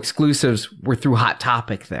Funko exclusives were through Hot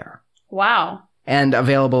Topic there. Wow. And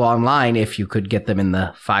available online if you could get them in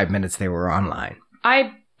the 5 minutes they were online.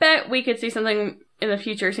 I bet we could see something in the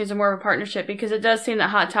future, seems more of a partnership, because it does seem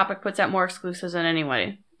that Hot Topic puts out more exclusives than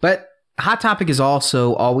anybody. But Hot Topic is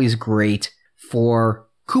also always great for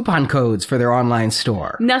coupon codes for their online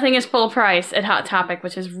store. Nothing is full price at Hot Topic,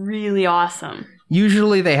 which is really awesome.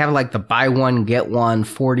 Usually they have like the buy one, get one,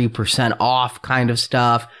 40% off kind of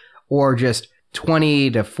stuff, or just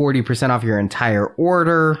 20 to 40% off your entire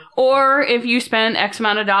order. Or if you spend X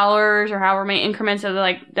amount of dollars or however many increments of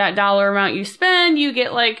like that dollar amount you spend, you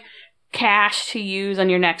get like cash to use on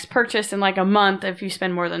your next purchase in like a month if you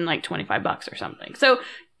spend more than like $25 or something. So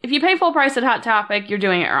if you pay full price at Hot Topic, you're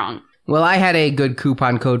doing it wrong. Well, I had a good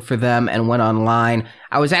coupon code for them and went online.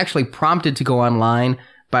 I was actually prompted to go online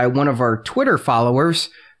by one of our Twitter followers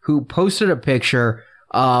who posted a picture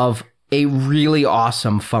of a really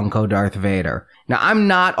awesome Funko Darth Vader. Now, I'm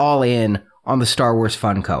not all in on the Star Wars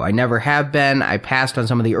Funko. I never have been. I passed on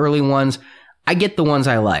some of the early ones. I get the ones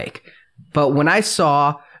I like. But when I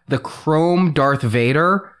saw the chrome Darth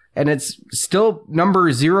Vader, and it's still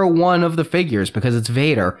number 01 of the figures because it's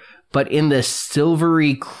Vader, but in this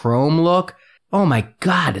silvery chrome look, oh my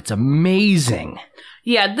God, it's amazing.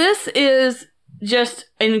 Yeah, this is just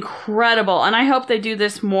incredible. And I hope they do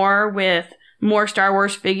this more with more Star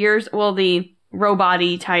Wars figures. Well, the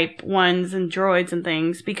robot-y type ones and droids and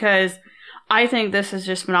things, because I think this is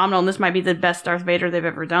just phenomenal. And this might be the best Darth Vader they've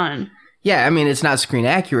ever done. Yeah, I mean, it's not screen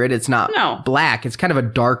accurate. It's not black. It's kind of a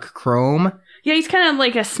dark chrome. Yeah, he's kind of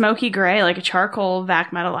like a smoky gray, like a charcoal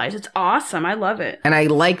vac metalized. It's awesome. I love it. And I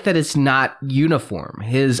like that it's not uniform.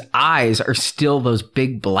 His eyes are still those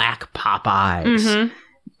big black pop eyes. Mm-hmm.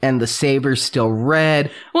 And the saber's still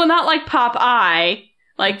red. Well, not like Popeye,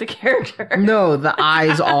 like the character. No, the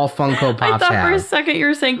eyes all Funko Pops I thought have. For a second you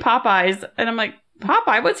were saying Popeyes, and I'm like,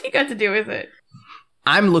 Popeye? What's he got to do with it?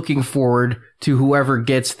 I'm looking forward to whoever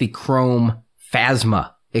gets the Chrome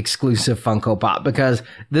Phasma exclusive Funko Pop, because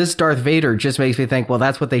this Darth Vader just makes me think, well,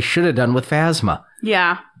 that's what they should have done with Phasma.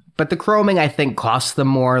 Yeah. But the chroming, I think, costs them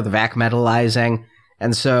more, the vac metalizing,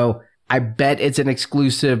 and so I bet it's an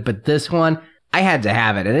exclusive, but this one, I had to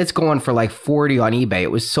have it, and it's going for like $40 on eBay.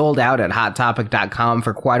 It was sold out at HotTopic.com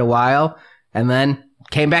for quite a while, and then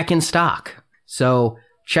came back in stock. So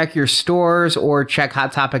check your stores or check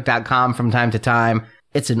HotTopic.com from time to time.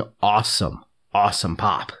 It's an awesome, awesome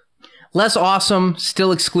pop. Less awesome,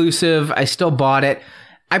 still exclusive. I still bought it.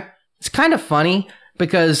 It's kind of funny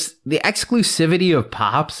because the exclusivity of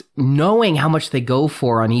pops, knowing how much they go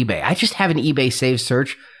for on eBay. I just have an eBay save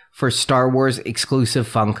search for Star Wars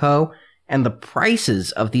exclusive Funko, and the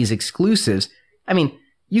prices of these exclusives, I mean,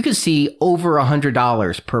 you can see over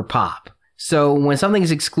 $100 per pop. So when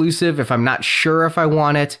something's exclusive, if I'm not sure if I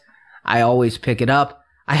want it, I always pick it up.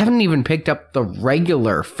 I haven't even picked up the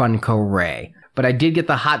regular Funko Rey, but I did get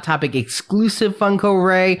the Hot Topic exclusive Funko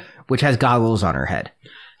Rey, which has goggles on her head.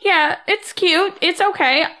 Yeah, it's cute. It's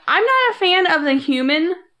okay. I'm not a fan of the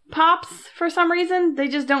human pops for some reason. They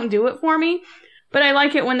just don't do it for me. But I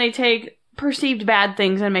like it when they take perceived bad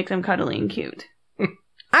things and make them cuddly and cute.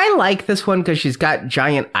 I like this one because she's got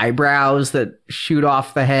giant eyebrows that shoot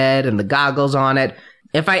off the head and the goggles on it.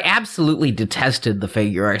 If I absolutely detested the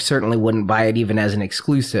figure, I certainly wouldn't buy it even as an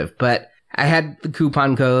exclusive, but I had the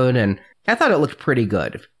coupon code and I thought it looked pretty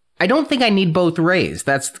good. I don't think I need both Rays.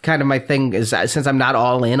 That's kind of my thing, is since I'm not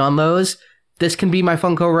all in on those, this can be my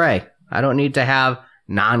Funko Ray. I don't need to have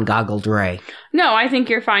non-goggled Ray. No, I think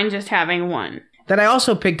you're fine just having one. Then I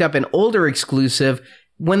also picked up an older exclusive.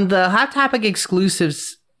 When the Hot Topic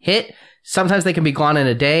exclusives hit, sometimes they can be gone in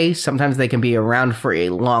a day, sometimes they can be around for a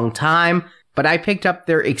long time, but I picked up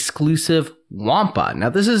their exclusive Wampa. Now,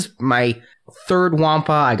 this is my third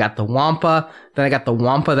Wampa. I got the Wampa, then I got the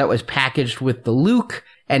Wampa that was packaged with the Luke,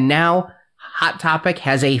 and now Hot Topic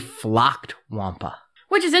has a flocked Wampa.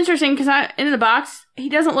 Which is interesting because in the box, he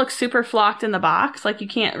doesn't look super flocked in the box. Like, you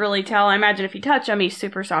can't really tell. I imagine if you touch him, he's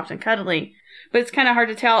super soft and cuddly. But it's kind of hard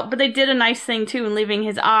to tell. But they did a nice thing, too, in leaving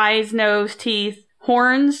his eyes, nose, teeth,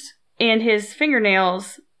 horns, and his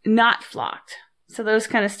fingernails not flocked. So those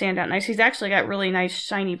kind of stand out nice. He's actually got really nice,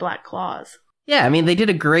 shiny black claws. Yeah, I mean, they did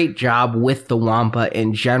a great job with the Wampa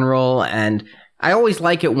in general, and I always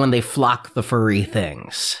like it when they flock the furry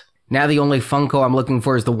things. Now the only Funko I'm looking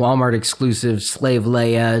for is the Walmart exclusive Slave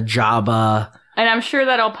Leia, Jabba. And I'm sure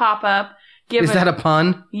that'll pop up. Is that a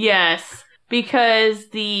pun? Yes, because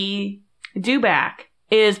the dewback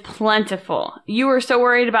is plentiful. You were so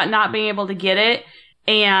worried about not being able to get it,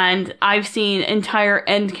 and I've seen entire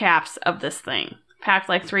end caps of this thing, packed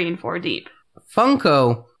like 3 and 4 deep.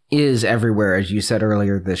 Funko is everywhere, as you said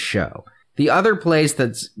earlier this show. The other place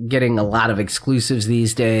that's getting a lot of exclusives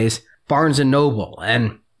these days, Barnes & Noble,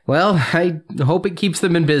 and well, I hope it keeps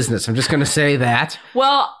them in business. I'm just going to say that.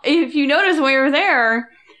 Well, if you notice when we were there,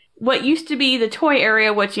 what used to be the toy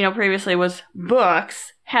area, which, previously was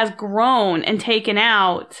books, has grown and taken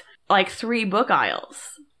out like 3 book aisles.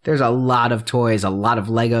 There's a lot of toys, a lot of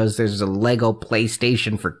Legos. There's a Lego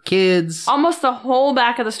PlayStation for kids. Almost the whole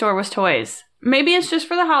back of the store was toys. Maybe it's just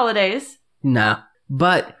for the holidays. Nah,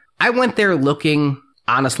 but I went there looking,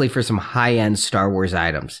 honestly, for some high-end Star Wars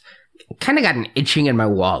items. Kind of got an itching in my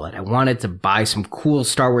wallet. I wanted to buy some cool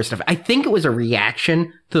Star Wars stuff. I think it was a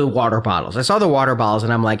reaction to the water bottles. I saw the water bottles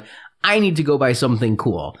and I'm like, I need to go buy something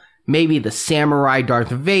cool. Maybe the Samurai Darth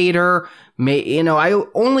Vader. I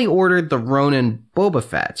only ordered the Ronin Boba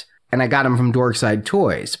Fett and I got them from Dorkside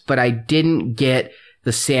Toys, but I didn't get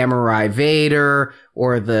the Samurai Vader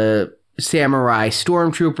or the Samurai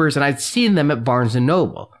Stormtroopers, and I'd seen them at Barnes &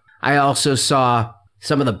 Noble. I also saw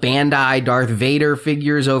some of the Bandai Darth Vader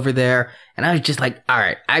figures over there. And I was just like, all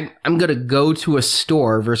right, I'm going to go to a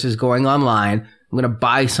store versus going online. I'm going to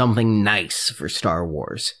buy something nice for Star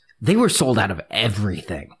Wars. They were sold out of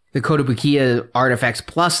everything. The Kotobukiya Artifacts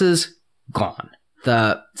Pluses, gone.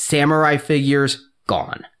 The Samurai figures,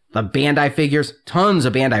 gone. The Bandai figures, tons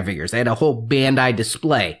of Bandai figures. They had a whole Bandai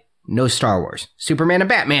display. No Star Wars. Superman and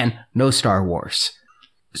Batman, no Star Wars.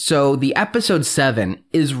 So the episode 7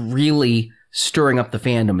 is really stirring up the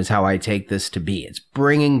fandom, is how I take this to be. It's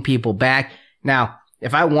bringing people back. Now,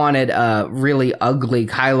 if I wanted a really ugly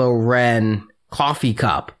Kylo Ren coffee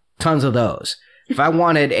cup, tons of those. If I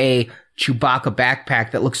wanted a Chewbacca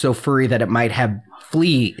backpack that looks so furry that it might have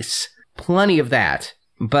fleas, plenty of that.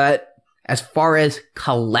 But as far as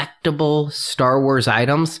collectible Star Wars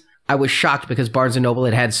items, I was shocked because Barnes & Noble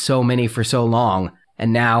had so many for so long,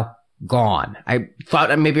 and now gone. I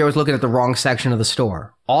thought maybe I was looking at the wrong section of the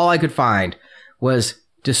store. All I could find was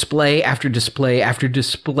display after display after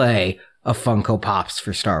display of Funko Pops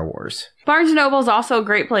for Star Wars. Barnes & Noble is also a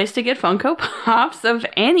great place to get Funko Pops of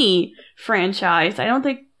any franchise. I don't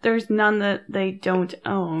think there's none that they don't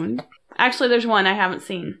own. Actually, there's one I haven't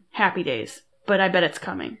seen, Happy Days, but I bet it's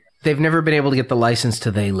coming. They've never been able to get the license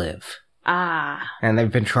to They Live. Ah. And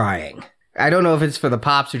they've been trying. I don't know if it's for the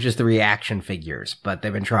Pops or just the reaction figures, but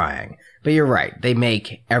they've been trying. But you're right. They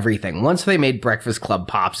make everything. Once they made Breakfast Club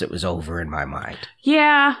Pops, it was over in my mind.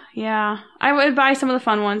 Yeah. I would buy some of the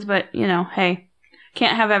fun ones, but, hey,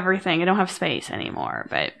 can't have everything. I don't have space anymore.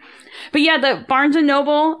 But yeah, the Barnes &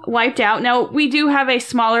 Noble wiped out. Now, we do have a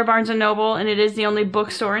smaller Barnes & Noble, and it is the only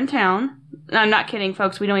bookstore in town. I'm not kidding,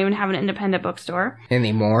 folks. We don't even have an independent bookstore.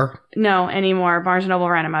 Anymore? No, anymore. Barnes & Noble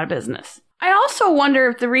ran them out of business. I also wonder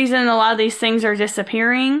if the reason a lot of these things are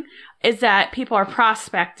disappearing is that people are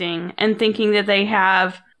prospecting and thinking that they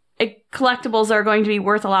have collectibles that are going to be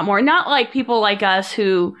worth a lot more. Not like people like us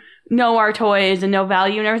who know our toys and know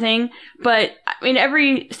value and everything, but I mean,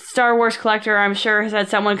 every Star Wars collector, I'm sure, has had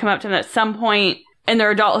someone come up to them at some point in their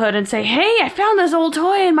adulthood and say, hey, I found this old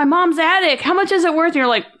toy in my mom's attic. How much is it worth? And you're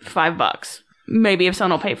like, $5. Maybe if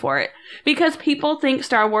someone will pay for it. Because people think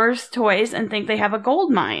Star Wars toys and think they have a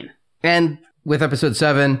gold mine. And with episode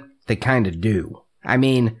 7, they kind of do. I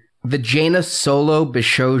mean, the Jaina Solo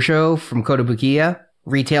Bishojo from Kotobukiya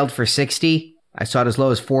retailed for $60. I saw it as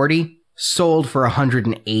low as $40. Sold for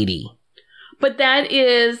 $180. But that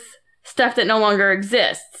is stuff that no longer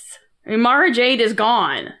exists. I mean, Mara Jade is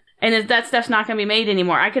gone. And that stuff's not going to be made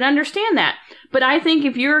anymore. I can understand that. But I think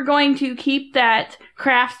if you're going to keep that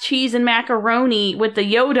Kraft cheese and macaroni with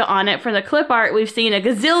the Yoda on it for the clip art we've seen a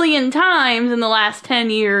gazillion times in the last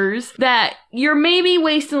 10 years, that you're maybe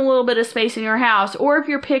wasting a little bit of space in your house. Or if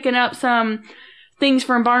you're picking up some things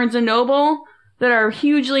from Barnes & Noble that are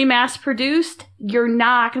hugely mass-produced, you're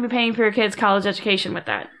not going to be paying for your kids' college education with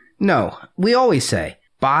that. No, we always say,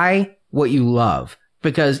 buy what you love.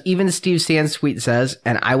 Because even Steve Sansweet says,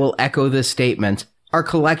 and I will echo this statement, our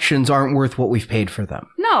collections aren't worth what we've paid for them.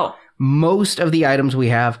 No. Most of the items we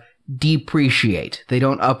have depreciate. They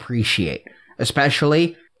don't appreciate.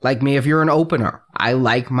 Especially, like me, if you're an opener. I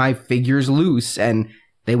like my figures loose, and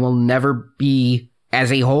they will never be,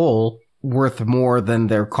 as a whole, worth more than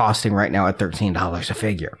they're costing right now at $13 a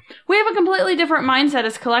figure. We have a completely different mindset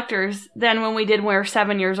as collectors than when we did when we were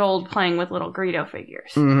 7 years old playing with little Greedo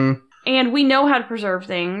figures. Mm-hmm. And we know how to preserve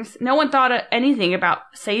things. No one thought of anything about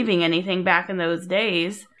saving anything back in those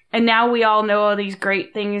days. And now we all know all these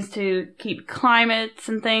great things to keep climates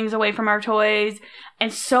and things away from our toys.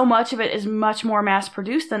 And so much of it is much more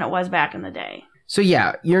mass-produced than it was back in the day. So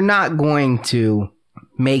yeah, you're not going to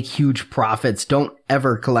make huge profits. Don't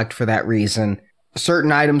ever collect for that reason.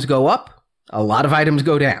 Certain items go up. A lot of items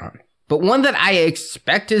go down. But one that I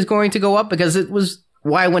expect is going to go up, because it was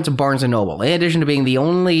why I went to Barnes & Noble. In addition to being the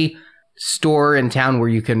only store in town where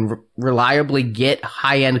you can reliably get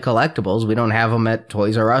high-end collectibles. We don't have them at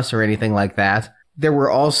Toys R Us or anything like that. There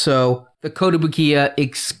were also the Kotobukiya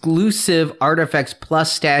exclusive Artifacts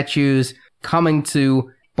Plus statues coming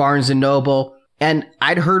to Barnes & Noble. And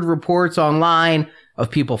I'd heard reports online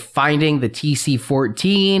of people finding the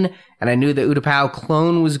TC-14, and I knew the Utapau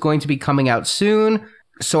clone was going to be coming out soon.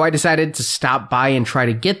 So I decided to stop by and try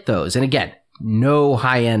to get those. And again, no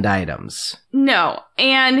high-end items. No.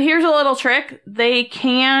 And here's a little trick. They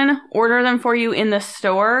can order them for you in the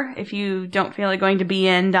store if you don't feel like going to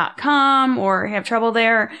bn.com or have trouble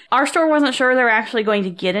there. Our store wasn't sure they were actually going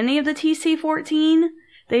to get any of the TC-14.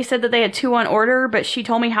 They said that they had 2 on order, but she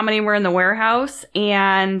told me how many were in the warehouse,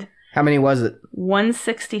 and... How many was it?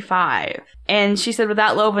 165. And she said with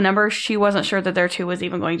that low of a number, she wasn't sure that their 2 was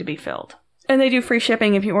even going to be filled. And they do free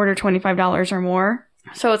shipping if you order $25 or more.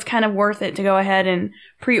 So it's kind of worth it to go ahead and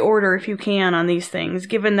pre-order if you can on these things,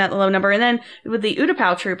 given that low number. And then with the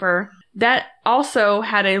Utapau Trooper, that also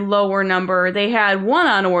had a lower number. They had 1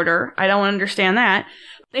 on order. I don't understand that.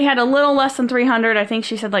 They had a little less than 300. I think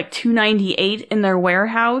she said like 298 in their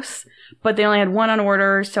warehouse, but they only had 1 on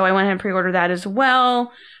order. So I went ahead and pre-ordered that as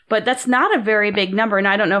well. But that's not a very big number. And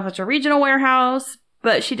I don't know if it's a regional warehouse,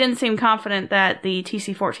 but she didn't seem confident that the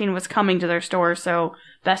TC-14 was coming to their store. So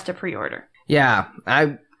best to pre-order. Yeah,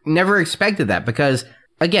 I never expected that because,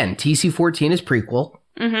 again, TC-14 is prequel.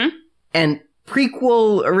 Mm-hmm. And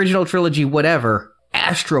prequel, original trilogy, whatever,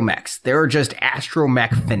 astromechs. There are just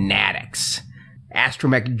astromech fanatics.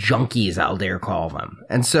 Astromech junkies, I'll dare call them.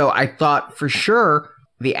 And so I thought for sure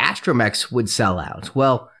the astromechs would sell out.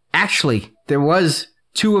 Well, actually, there was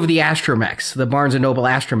 2 of the astromechs, the Barnes & Noble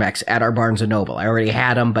astromechs at our Barnes & Noble. I already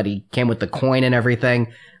had them, but he came with the coin and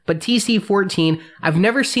everything. But TC-14, I've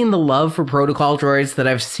never seen the love for protocol droids that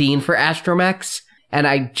I've seen for astromechs, and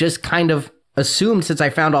I just kind of assumed, since I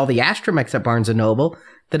found all the astromechs at Barnes & Noble,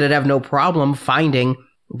 that I'd have no problem finding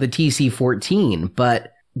the TC-14.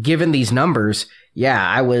 But given these numbers, yeah,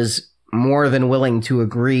 I was more than willing to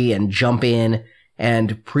agree and jump in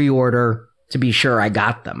and pre-order to be sure I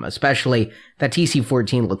got them. Especially that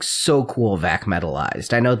TC-14 looks so cool vac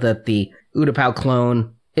metalized. I know that the Utapau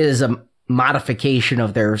clone is a modification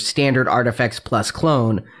of their standard Artifacts Plus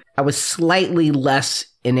clone. I was slightly less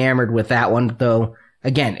enamored with that one, though,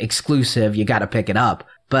 again, exclusive, you gotta pick it up.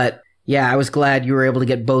 But yeah, I was glad you were able to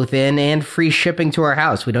get both in and free shipping to our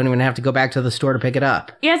house. We don't even have to go back to the store to pick it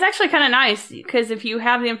up. Yeah, it's actually kind of nice, because if you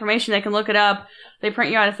have the information, they can look it up. They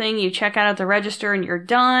print you out a thing, you check out at the register, and you're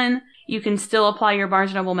done. You can still apply your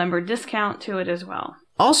Barnes & Noble member discount to it as well.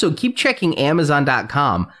 Also, keep checking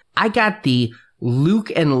Amazon.com. I got the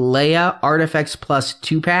Luke and Leia Artifacts Plus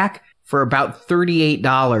 2-pack for about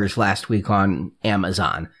 $38 last week on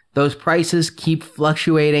Amazon. Those prices keep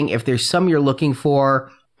fluctuating. If there's some you're looking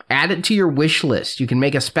for, add it to your wish list. You can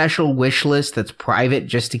make a special wish list that's private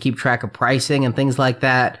just to keep track of pricing and things like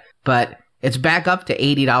that. But it's back up to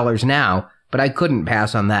 $80 now, but I couldn't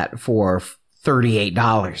pass on that for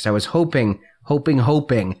 $38. I was hoping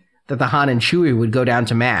that the Han and Chewie would go down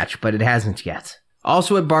to match, but it hasn't yet.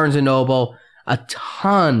 Also at Barnes & Noble, a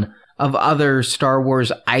ton of other Star Wars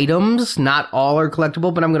items. Not all are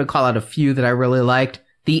collectible, but I'm going to call out a few that I really liked.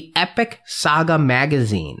 The Epic Saga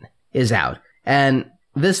magazine is out, and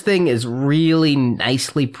this thing is really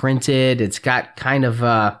nicely printed. It's got kind of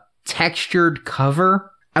a textured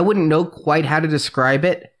cover. I wouldn't know quite how to describe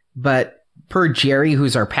it, but per Jerry,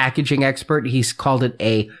 who's our packaging expert, he's called it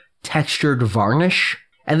a textured varnish.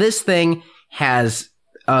 And this thing has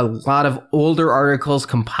a lot of older articles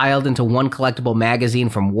compiled into one collectible magazine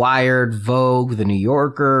from Wired, Vogue, The New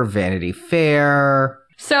Yorker, Vanity Fair.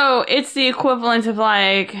 So it's the equivalent of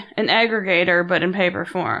like an aggregator, but in paper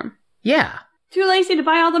form. Yeah. Too lazy to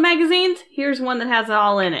buy all the magazines? Here's one that has it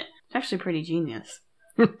all in it. It's actually pretty genius.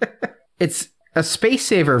 It's a space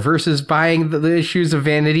saver versus buying the issues of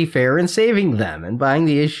Vanity Fair and saving them, and buying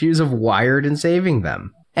the issues of Wired and saving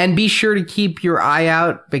them. And be sure to keep your eye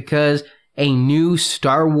out, because a new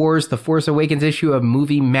Star Wars The Force Awakens issue of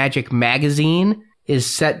Movie Magic magazine is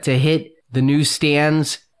set to hit the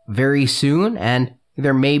newsstands very soon, and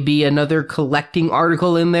there may be another collecting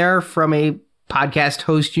article in there from a podcast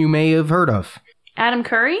host you may have heard of. Adam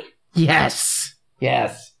Curry? Yes.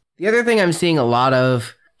 Yes. The other thing I'm seeing a lot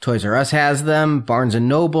of, Toys R Us has them, Barnes &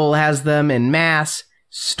 Noble has them en masse,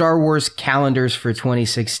 Star Wars calendars for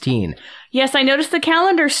 2016. Yes, I noticed the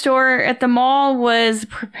calendar store at the mall was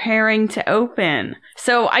preparing to open.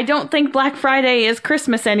 So I don't think Black Friday is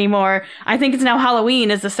Christmas anymore. I think it's now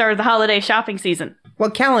Halloween as the start of the holiday shopping season.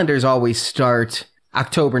 Well, calendars always start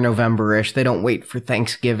October, November-ish. They don't wait for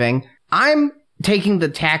Thanksgiving. I'm taking the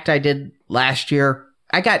tact I did last year.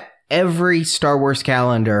 I got every Star Wars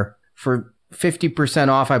calendar for 50%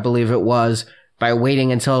 off, I believe it was, by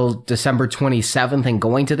waiting until December 27th and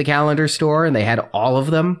going to the calendar store, and they had all of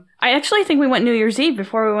them. I actually think we went New Year's Eve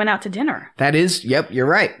before we went out to dinner. That is, yep, you're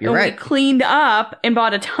right, you're right. We cleaned up and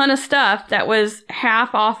bought a ton of stuff that was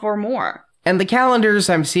half off or more. And the calendars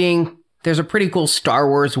I'm seeing, there's a pretty cool Star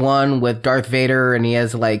Wars one with Darth Vader, and he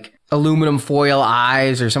has like aluminum foil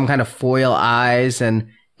eyes or some kind of foil eyes, and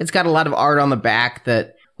it's got a lot of art on the back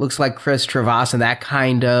that looks like Chris Travas and that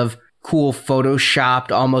kind of cool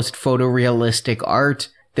photoshopped, almost photorealistic art.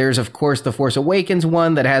 There's, of course, the Force Awakens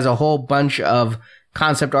one that has a whole bunch of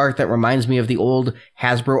concept art that reminds me of the old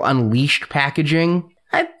Hasbro Unleashed packaging.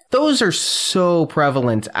 Those are so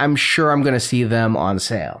prevalent, I'm sure I'm going to see them on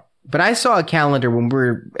sale. But I saw a calendar when we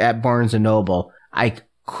were at Barnes & Noble. I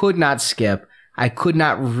could not skip. I could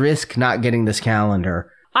not risk not getting this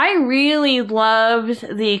calendar. I really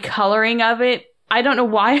loved the coloring of it. I don't know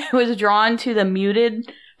why I was drawn to the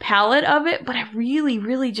muted palette of it, but I really,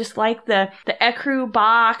 really just like the ecru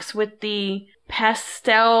box with the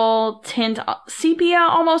pastel tint, sepia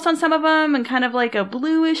almost on some of them, and kind of like a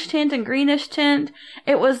bluish tint and greenish tint.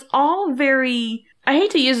 It was all very, I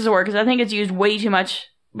hate to use this word because I think it's used way too much,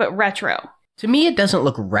 but retro. To me, it doesn't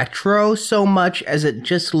look retro so much as it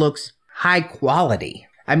just looks high quality.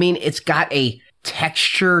 I mean, it's got a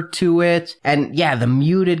texture to it, and yeah, the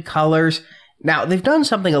muted colors. Now, they've done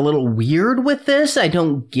something a little weird with this. I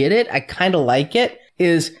don't get it. I kind of like it.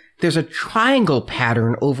 There's a triangle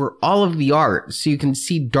pattern over all of the art, so you can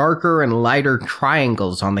see darker and lighter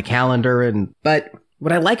triangles on the calendar. But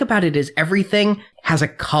what I like about it is everything has a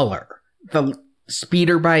color. The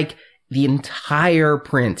speeder bike, the entire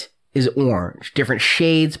print is orange. Different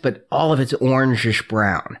shades, but all of it's orangish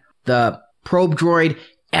brown. The probe droid,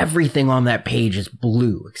 everything on that page is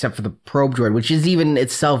blue, except for the probe droid, which is even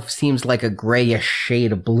itself seems like a grayish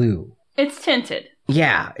shade of blue. It's tinted.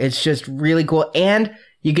 Yeah, it's just really cool. And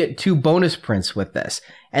you get 2 bonus prints with this.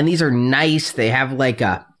 And these are nice. They have like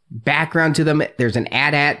a background to them. There's an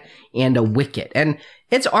AT-AT and a Wicket. And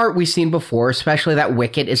it's art we've seen before, especially that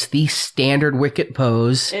Wicket. It's the standard Wicket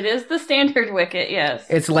pose. It is the standard Wicket, yes.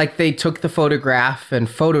 It's like they took the photograph and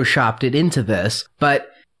photoshopped it into this. But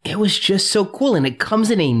it was just so cool. And it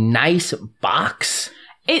comes in a nice box.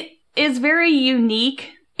 It is very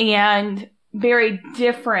unique and very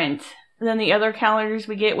different than the other calendars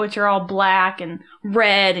we get, which are all black and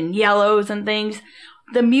red and yellows and things.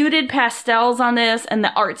 The muted pastels on this and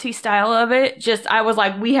the artsy style of it, I was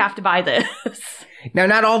like, we have to buy this. Now,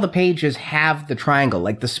 not all the pages have the triangle.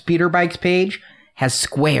 Like the speeder bikes page has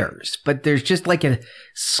squares, but there's just like a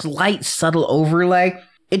slight subtle overlay.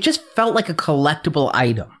 It just felt like a collectible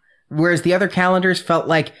item. Whereas the other calendars felt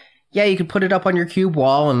like, yeah, you could put it up on your cube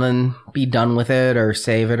wall and then be done with it or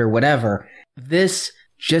save it or whatever. This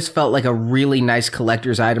just felt like a really nice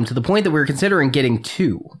collector's item to the point that we were considering getting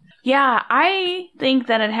 2. Yeah, I think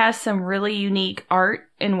that it has some really unique art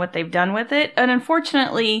in what they've done with it. And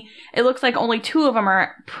unfortunately, it looks like only 2 of them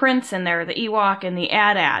are prints in there, the Ewok and the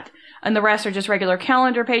AT-AT. and the rest are just regular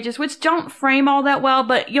calendar pages, which don't frame all that well,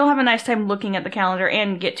 but you'll have a nice time looking at the calendar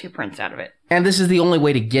and get 2 prints out of it. And this is the only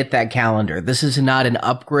way to get that calendar. This is not an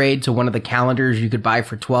upgrade to one of the calendars you could buy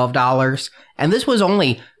for $12. And this was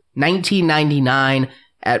only $19.99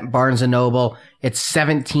 at Barnes & Noble. It's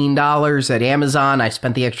 $17 at Amazon. I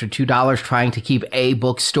spent the extra $2 trying to keep a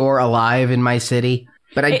bookstore alive in my city.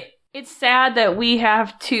 But it's sad that we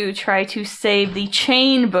have to try to save the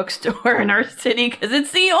chain bookstore in our city because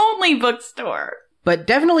it's the only bookstore. But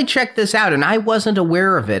definitely check this out. And I wasn't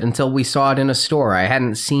aware of it until we saw it in a store. I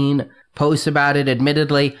hadn't seen posts about it.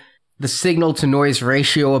 Admittedly, the signal to noise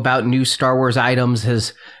ratio about new Star Wars items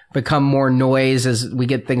has become more noise as we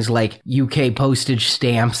get things like UK postage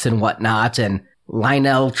stamps and whatnot, and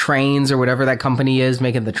Lionel Trains or whatever that company is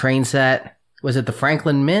making the train set. Was it the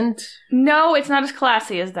Franklin Mint? No, it's not as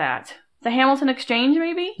classy as that. The Hamilton Exchange,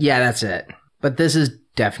 maybe? Yeah, that's it. But this is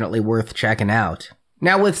definitely worth checking out.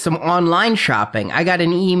 Now with some online shopping, I got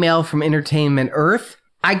an email from Entertainment Earth.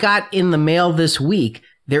 I got in the mail this week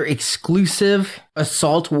their exclusive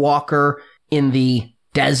Assault Walker in the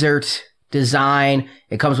desert design.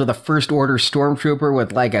 It comes with a First Order Stormtrooper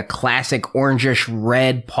with like a classic orangish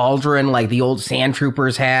red pauldron like the old Sand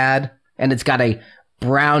Troopers had. And it's got a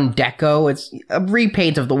brown deco. It's a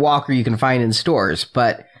repaint of the Walker you can find in stores,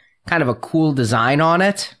 but kind of a cool design on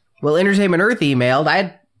it. Well, Entertainment Earth emailed. I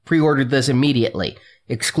had pre-ordered this immediately.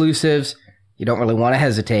 Exclusives, you don't really want to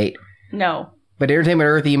hesitate. No. But Entertainment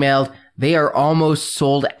Earth emailed, they are almost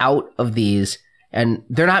sold out of these, and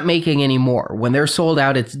they're not making any more. When they're sold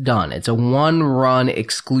out, it's done. It's a one-run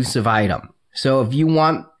exclusive item. So if you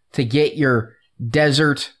want to get your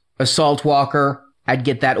Desert Assault Walker, I'd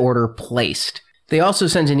get that order placed. They also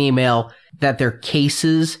sent an email that their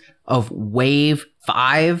cases of Wave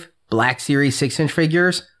 5 Black Series 6-inch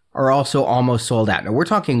figures are also almost sold out. Now, we're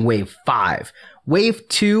talking Wave 5. Wave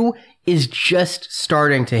 2 is just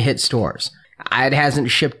starting to hit stores. It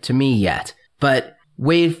hasn't shipped to me yet. But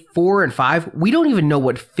Wave 4 and 5, we don't even know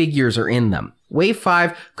what figures are in them. Wave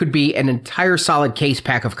 5 could be an entire solid case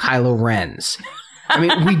pack of Kylo Rens. I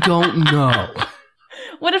mean, we don't know.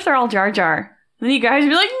 What if they're all Jar Jar? Then you guys would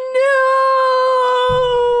be like, no!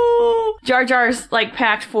 Jar Jar's like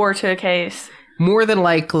packed 4 to a case. More than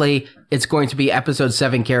likely, it's going to be Episode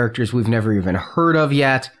 7 characters we've never even heard of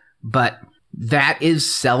yet, but that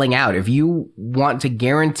is selling out. If you want to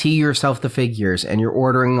guarantee yourself the figures and you're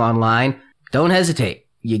ordering online, don't hesitate.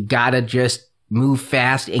 You gotta just move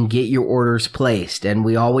fast and get your orders placed. And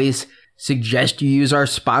we always suggest you use our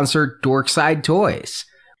sponsor, Dorkside Toys.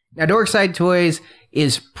 Now, Dorkside Toys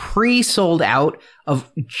is pre-sold out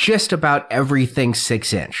of just about everything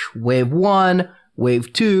 6-inch. Wave 1,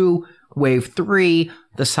 Wave 2, Wave 3,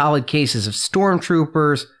 the solid cases of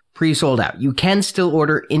Stormtroopers, pre-sold out. You can still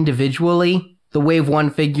order individually the Wave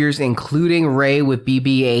 1 figures, including Rey with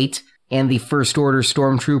BB-8 and the First Order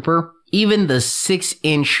Stormtrooper. Even the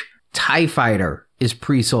 6-inch TIE Fighter is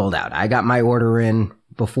pre-sold out. I got my order in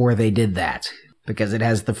before they did that because it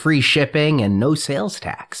has the free shipping and no sales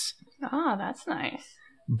tax. Ah, that's nice.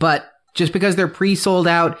 But just because they're pre-sold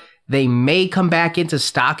out, they may come back into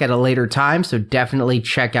stock at a later time, so definitely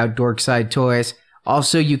check out Dorkside Toys.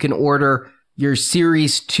 Also, you can order your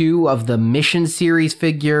Series 2 of the Mission Series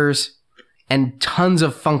figures and tons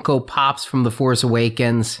of Funko Pops from The Force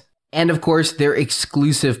Awakens. And of course, their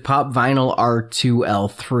exclusive Pop Vinyl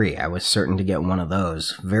R2L3. I was certain to get one of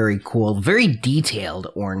those. Very cool, very detailed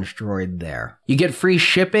orange droid there. You get free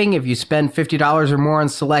shipping if you spend $50 or more on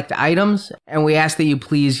select items. And we ask that you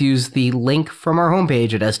please use the link from our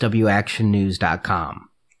homepage at swactionnews.com.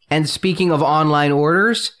 And speaking of online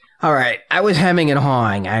orders, all right, I was hemming and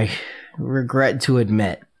hawing, I regret to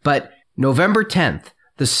admit. But November 10th,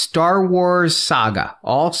 the Star Wars saga,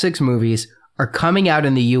 all 6 movies, are coming out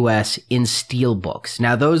in the US in steelbooks.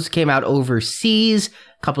 Now, those came out overseas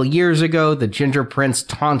a couple of years ago. The Ginger Prince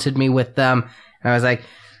taunted me with them. And I was like,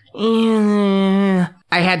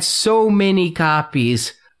 I had so many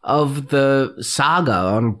copies of the saga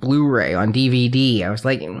on Blu-ray, on DVD. I was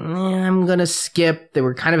like, I'm gonna skip. They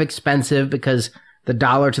were kind of expensive because the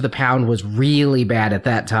dollar to the pound was really bad at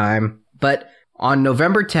that time. But on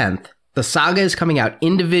November 10th, the saga is coming out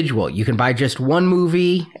individual. You can buy just one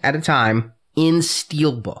movie at a time in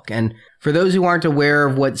steelbook. And for those who aren't aware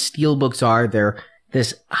of what steelbooks are, they're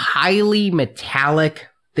this highly metallic,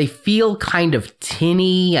 they feel kind of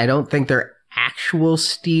tinny. I don't think they're actual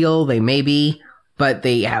steel. They may be, but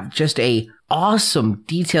they have just a awesome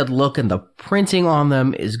detailed look, and the printing on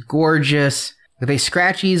them is gorgeous. They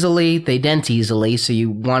scratch easily, they dent easily, so you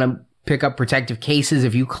want to pick up protective cases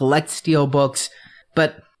if you collect steelbooks.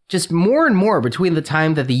 But just more and more between the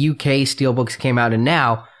time that the UK steelbooks came out and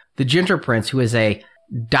now, the Ginger Prince, who is a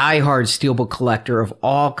diehard steelbook collector of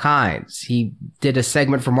all kinds. He did a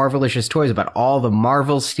segment for Marvelicious Toys about all the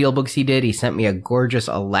Marvel steelbooks he did. He sent me a gorgeous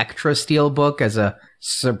Elektra steelbook as a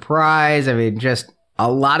surprise. I mean, just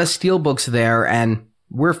a lot of steelbooks there, and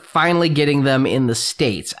we're finally getting them in the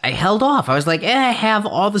States. I held off. I was like, I have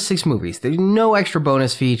all the 6 movies. There's no extra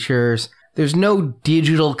bonus features. There's no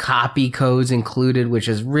digital copy codes included, which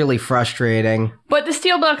is really frustrating. But the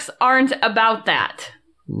steelbooks aren't about that.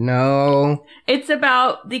 No. It's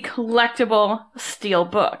about the collectible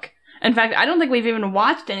steelbook. In fact, I don't think we've even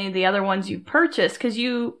watched any of the other ones you purchased because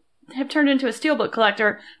you have turned into a steelbook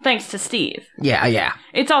collector thanks to Steve. Yeah.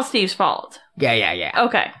 It's all Steve's fault. Yeah.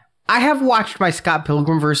 Okay. I have watched my Scott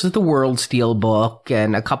Pilgrim vs. the World steelbook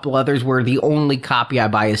and a couple others where the only copy I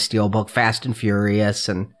buy is steelbook, Fast and Furious,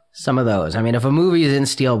 and some of those. I mean, if a movie is in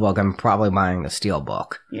steelbook, I'm probably buying the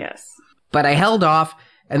steelbook. Yes. But I held off.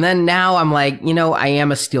 And then now I'm like, I am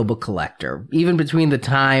a steelbook collector. Even between the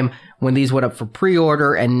time when these went up for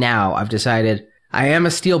pre-order and now, I've decided I am a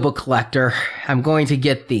steelbook collector. I'm going to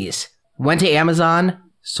get these. Went to Amazon,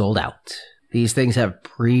 sold out. These things have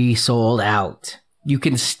pre-sold out. You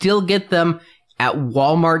can still get them at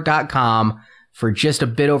Walmart.com for just a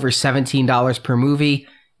bit over $17 per movie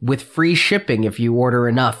with free shipping if you order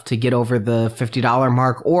enough to get over the $50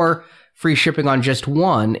 mark, or free shipping on just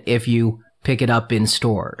one if you pick it up in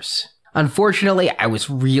stores. Unfortunately, I was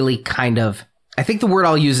really I think the word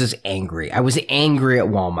I'll use is angry. I was angry at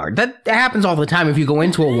Walmart. That happens all the time if you go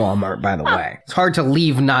into a Walmart, by the way. It's hard to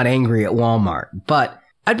leave not angry at Walmart. But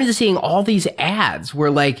I've been seeing all these ads where,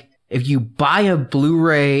 like, if you buy a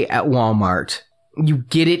Blu-ray at Walmart, you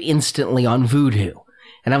get it instantly on Vudu.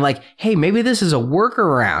 And I'm like, hey, maybe this is a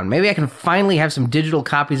workaround. Maybe I can finally have some digital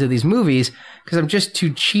copies of these movies because I'm just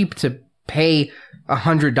too cheap to pay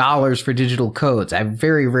 $100 for digital codes. I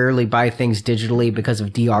very rarely buy things digitally because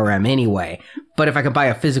of DRM anyway. But if I can buy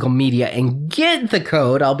a physical media and get the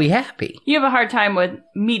code, I'll be happy. You have a hard time with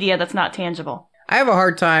media that's not tangible. I have a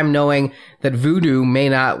hard time knowing that Vudu may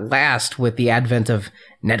not last with the advent of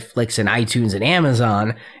Netflix and iTunes and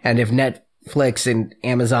Amazon. And if Netflix and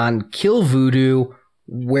Amazon kill Vudu,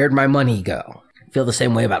 where'd my money go? I feel the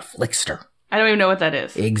same way about Flickster. I don't even know what that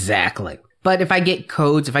is. Exactly. But if I get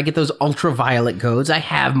codes, if I get those ultraviolet codes, I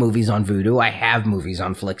have movies on Vudu, I have movies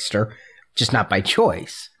on Flickster, just not by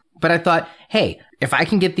choice. But I thought, hey, if I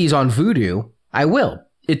can get these on Vudu, I will.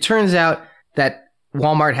 It turns out that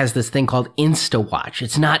Walmart has this thing called InstaWatch.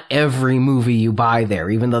 It's not every movie you buy there,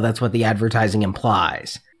 even though that's what the advertising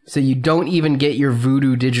implies. So you don't even get your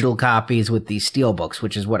Vudu digital copies with these steelbooks,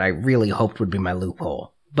 which is what I really hoped would be my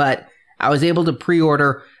loophole. But I was able to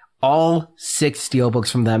pre-order all 6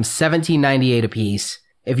 steelbooks from them, $17.98 a piece.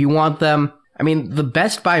 If you want them, I mean, the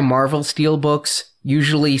Best Buy Marvel steelbooks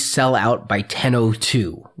usually sell out by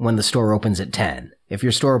 10:02 when the store opens at 10. If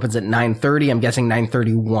your store opens at 9:30, I'm guessing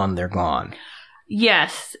 9:31 they're gone.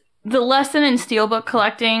 Yes. The lesson in steelbook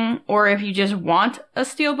collecting, or if you just want a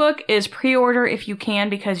steelbook, is pre-order if you can,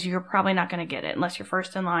 because you're probably not going to get it unless you're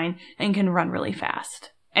first in line and can run really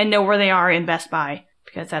fast and know where they are in Best Buy,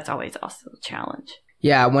 because that's always also a challenge.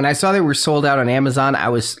 Yeah, when I saw they were sold out on Amazon, I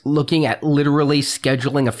was looking at literally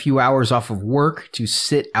scheduling a few hours off of work to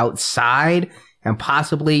sit outside and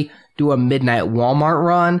possibly do a midnight Walmart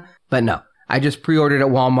run. But no, I just pre-ordered at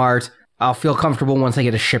Walmart. I'll feel comfortable once I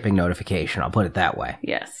get a shipping notification. I'll put it that way.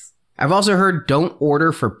 Yes. I've also heard don't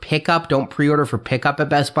order for pickup. Don't pre-order for pickup at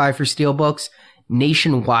Best Buy for steelbooks.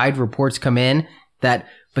 Nationwide reports come in that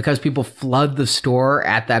because people flood the store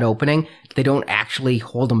at that opening, they don't actually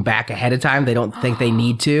hold them back ahead of time. They don't think they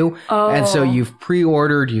need to. Oh. And so you've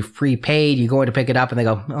pre-ordered, you've prepaid, you go in to pick it up and they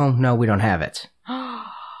go, oh, no, we don't have it.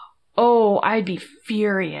 Oh, I'd be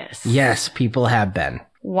furious. Yes, people have been.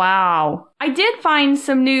 Wow. I did find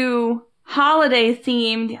some new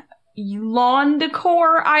holiday-themed lawn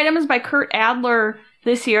decor items by Kurt Adler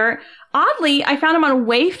this year. Oddly, I found them on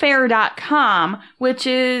Wayfair.com, which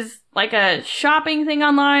is like a shopping thing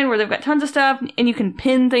online where they've got tons of stuff and you can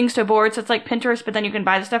pin things to boards. So it's like Pinterest, but then you can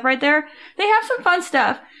buy the stuff right there. They have some fun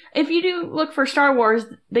stuff. If you do look for Star Wars,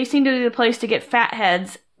 they seem to be the place to get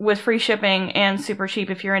fatheads with free shipping and super cheap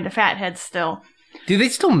if you're into fatheads still. Do they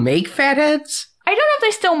still make fatheads? I don't know if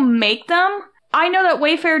they still make them. I know that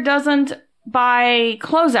Wayfair doesn't buy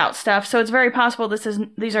closeout stuff, so it's very possible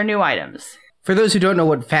these are new items. For those who don't know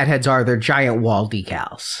what fatheads are, they're giant wall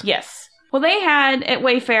decals. Yes. Well, they had at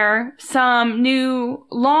Wayfair some new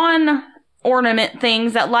lawn ornament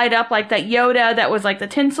things that light up like that Yoda that was like the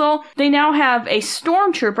tinsel. They now have a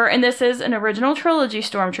Stormtrooper, and this is an original trilogy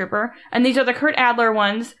Stormtrooper, and these are the Kurt Adler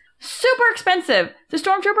ones. super expensive. The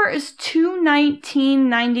Stormtrooper is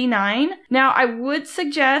 $219.99. Now, I would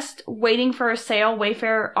suggest waiting for a sale.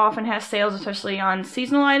 Wayfair often has sales, especially on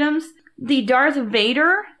seasonal items. The Darth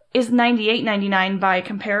Vader is $98.99 by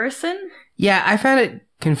comparison. Yeah, I found it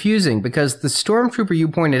confusing because the Stormtrooper you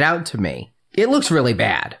pointed out to me, it looks really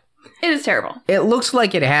bad. It is terrible. It looks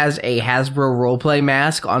like it has a Hasbro roleplay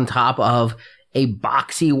mask on top of a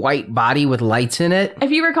boxy white body with lights in it.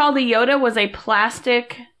 If you recall, the Yoda was a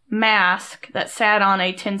plastic mask that sat on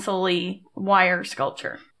a tinsel-y wire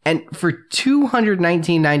sculpture. And for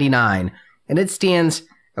 $219.99, and it stands,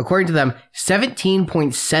 according to them,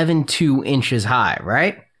 17.72 inches high,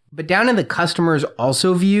 right? But down in the customers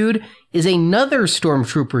also viewed is another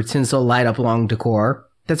Stormtrooper tinsel light-up long decor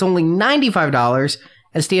that's only $95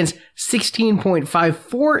 and stands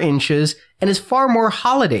 16.54 inches and is far more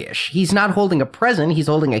holiday-ish. He's not holding a present, he's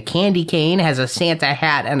holding a candy cane, has a Santa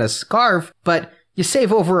hat and a scarf, but you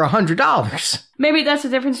save over $100. Maybe that's the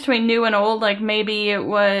difference between new and old, like maybe it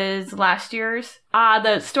was last year's.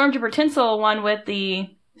 The Stormtrooper tinsel one with the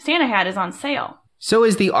Santa hat is on sale. So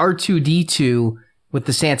is the R2-D2 with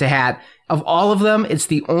the Santa hat. Of all of them, it's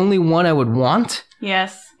the only one I would want.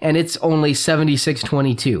 Yes. And it's only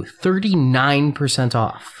 $76.22, 39%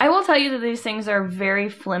 off. I will tell you that these things are very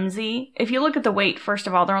flimsy. If you look at the weight, first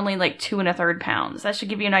of all, they're only like 2 1/3 pounds. That should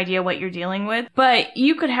give you an idea what you're dealing with. But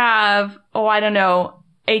you could have,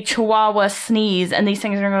 a Chihuahua sneeze, and these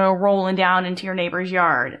things are going to go rolling down into your neighbor's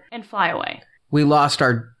yard and fly away. We lost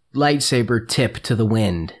our lightsaber tip to the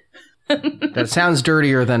wind. That sounds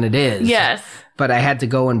dirtier than it is. Yes. But I had to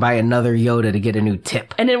go and buy another Yoda to get a new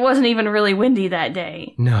tip. And it wasn't even really windy that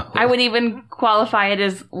day. No. I would even qualify it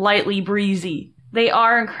as lightly breezy. They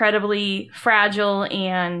are incredibly fragile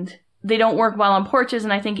and they don't work well on porches,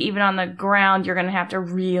 and I think even on the ground you're going to have to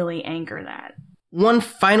really anchor that. One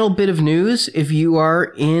final bit of news, if you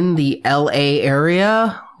are in the LA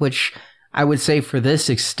area, which I would say for this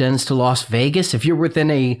extends to Las Vegas, if you're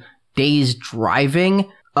within a day's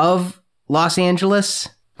driving of Los Angeles,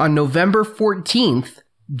 on November 14th,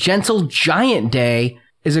 Gentle Giant Day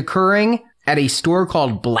is occurring at a store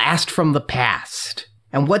called Blast from the Past.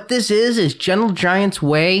 And what this is Gentle Giant's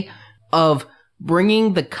way of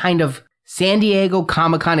bringing the kind of San Diego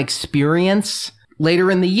Comic-Con experience later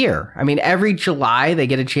in the year. I mean, every July they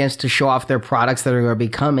get a chance to show off their products that are going to be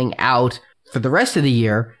coming out for the rest of the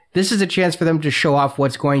year. This is a chance for them to show off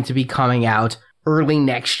what's going to be coming out early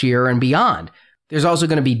next year and beyond. There's also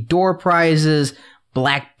going to be door prizes,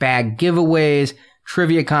 black bag giveaways,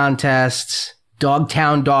 trivia contests,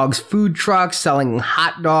 Dogtown Dogs food trucks selling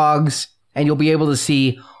hot dogs, and you'll be able to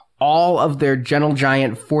see all of their Gentle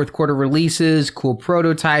Giant fourth quarter releases, cool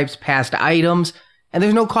prototypes, past items, and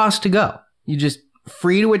there's no cost to go. You just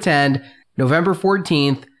free to attend November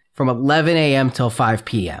 14th from 11 a.m. till 5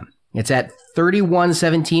 p.m. It's at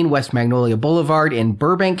 3117 West Magnolia Boulevard in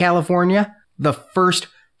Burbank, California. The first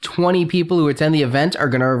 20 people who attend the event are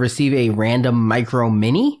going to receive a random micro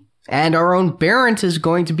mini, and our own Barrett is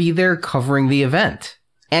going to be there covering the event.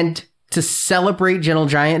 And to celebrate Gentle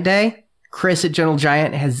Giant Day, Chris at Gentle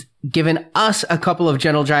Giant has given us a couple of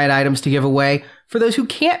Gentle Giant items to give away for those who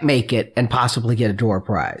can't make it and possibly get a door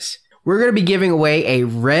prize. We're going to be giving away a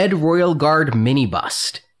red Royal Guard mini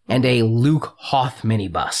bust and a Luke Hoth mini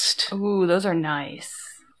bust. Ooh, those are nice.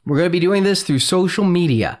 We're going to be doing this through social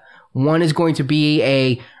media. One is going to be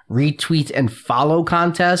a retweet and follow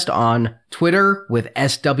contest on Twitter with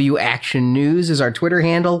SW Action News is our Twitter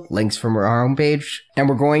handle, links from our homepage. And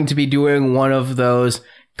we're going to be doing one of those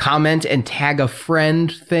comment and tag a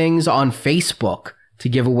friend things on Facebook to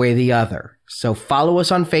give away the other. So follow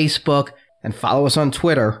us on Facebook and follow us on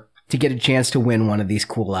Twitter to get a chance to win one of these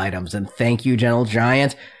cool items. And thank you, Gentle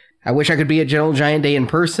Giant. I wish I could be at Gentle Giant Day in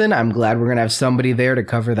person. I'm glad we're going to have somebody there to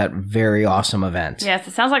cover that very awesome event. Yes,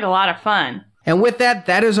 it sounds like a lot of fun. And with that,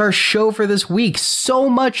 that is our show for this week. So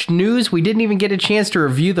much news, we didn't even get a chance to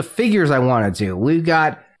review the figures I wanted to. We've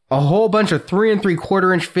got a whole bunch of 3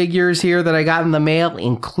 3/4 inch figures here that I got in the mail,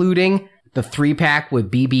 including the 3-pack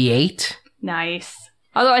with BB-8. Nice.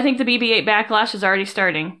 Although I think the BB-8 backlash is already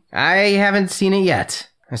starting. I haven't seen it yet.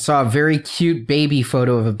 I saw a very cute baby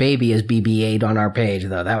photo of a baby as BB-8 on our page,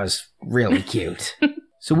 though. That was really cute.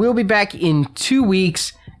 So we'll be back in 2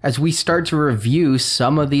 weeks as we start to review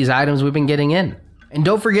some of these items we've been getting in. And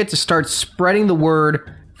don't forget to start spreading the word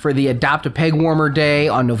for the Adopt a Peg Warmer Day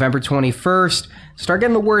on November 21st. Start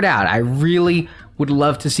getting the word out. I really would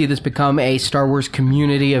love to see this become a Star Wars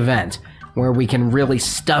community event where we can really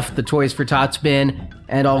stuff the Toys for Tots bin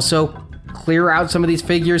and also clear out some of these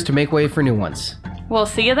figures to make way for new ones. We'll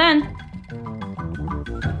see you then.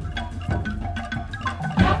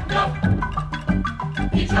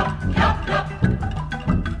 Pizza.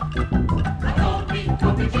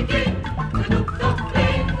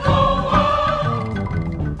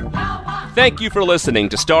 Thank you for listening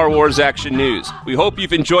to Star Wars Action News. We hope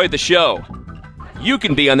you've enjoyed the show. You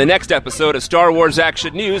can be on the next episode of Star Wars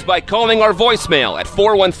Action News by calling our voicemail at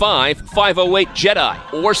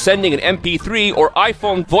 415-508-JEDI or sending an MP3 or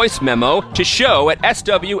iPhone voice memo to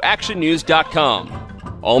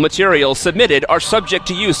show@swactionnews.com. All materials submitted are subject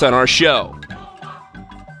to use on our show.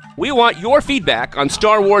 We want your feedback on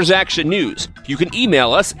Star Wars Action News. You can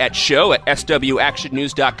email us at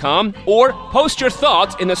show@swactionnews.com or post your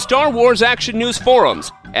thoughts in the Star Wars Action News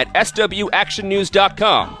forums at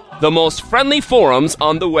swactionnews.com, the most friendly forums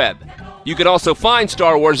on the web. You can also find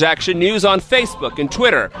Star Wars Action News on Facebook and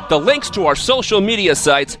Twitter. The links to our social media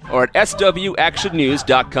sites are at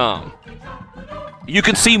swactionnews.com. You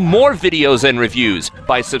can see more videos and reviews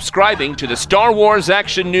by subscribing to the Star Wars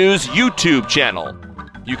Action News YouTube channel.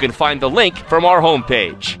 You can find the link from our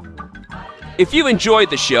homepage. If you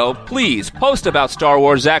enjoyed the show, please post about Star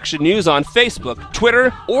Wars Action News on Facebook,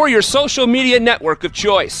 Twitter, or your social media network of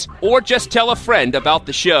choice, or just tell a friend about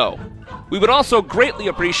the show. We would also greatly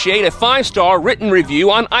appreciate a 5-star written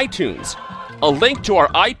review on iTunes. A link to our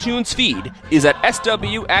iTunes feed is at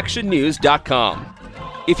swactionnews.com.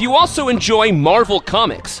 If you also enjoy Marvel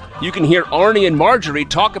Comics, you can hear Arnie and Marjorie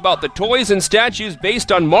talk about the toys and statues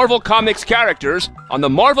based on Marvel Comics characters on the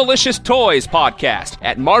Marvelicious Toys podcast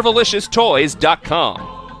at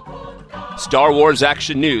marvelicioustoys.com. Star Wars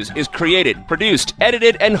Action News is created, produced,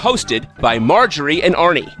 edited, and hosted by Marjorie and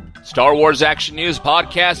Arnie. Star Wars Action News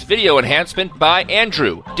podcast video enhancement by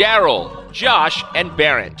Andrew, Daryl, Josh, and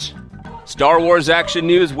Barrett. Star Wars Action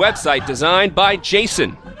News website design by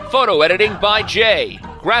Jason. Photo editing by Jay.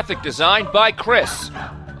 Graphic design by Chris.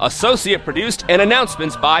 Associate produced and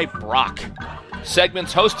announcements by Brock.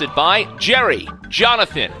 Segments hosted by Jerry,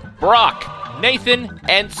 Jonathan, Brock, Nathan,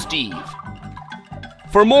 and Steve.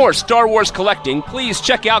 For more Star Wars collecting, please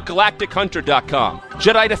check out GalacticHunter.com,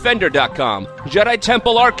 JediDefender.com,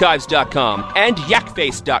 JediTempleArchives.com, and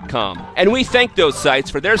YakFace.com. And we thank those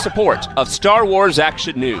sites for their support of Star Wars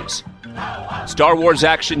Action News. Star Wars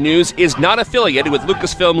Action News is not affiliated with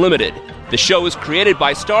Lucasfilm Limited. The show is created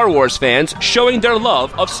by Star Wars fans showing their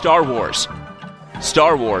love of Star Wars.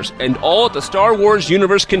 Star Wars and all that the Star Wars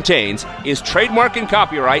universe contains is trademark and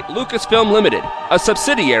copyright Lucasfilm Limited, a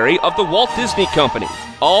subsidiary of the Walt Disney Company.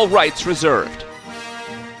 All rights reserved.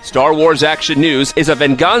 Star Wars Action News is a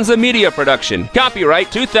Venganza Media production.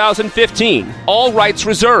 Copyright 2015. All rights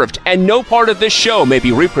reserved, and no part of this show may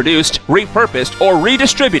be reproduced, repurposed, or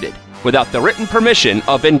redistributed without the written permission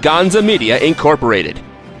of Venganza Media Incorporated.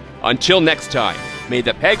 Until next time, may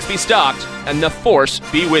the pegs be stocked and the Force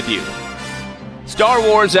be with you. Star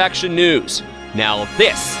Wars Action News. Now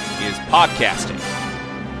this is podcasting.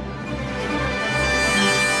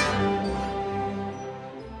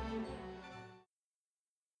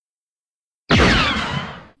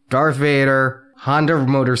 Darth Vader, Honda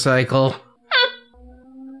motorcycle.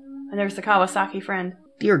 And there's the Kawasaki friend.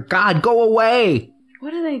 Dear God, go away!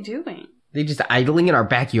 What are they doing? They just idling in our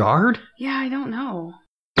backyard? Yeah, I don't know.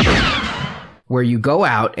 Where you go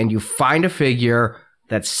out and you find a figure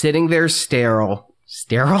that's sitting there sterile.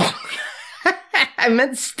 Sterile? I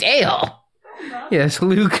meant stale. Yes,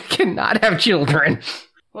 Luke cannot have children.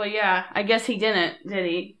 Well, yeah, I guess he didn't, did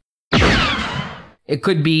he? It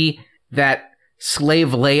could be that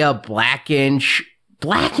Slave Leia Blackinch.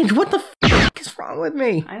 Blackinch? What the f*** is wrong with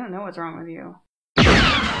me? I don't know what's wrong with you.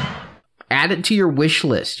 Add it to your wish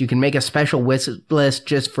list. You can make a special wish list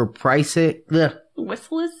just for pricing. Wish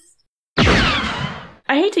list?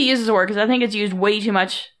 I hate to use this word because I think it's used way too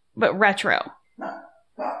much, but retro.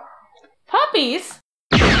 Puppies?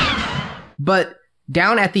 But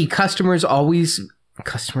down at the customers always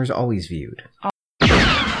viewed.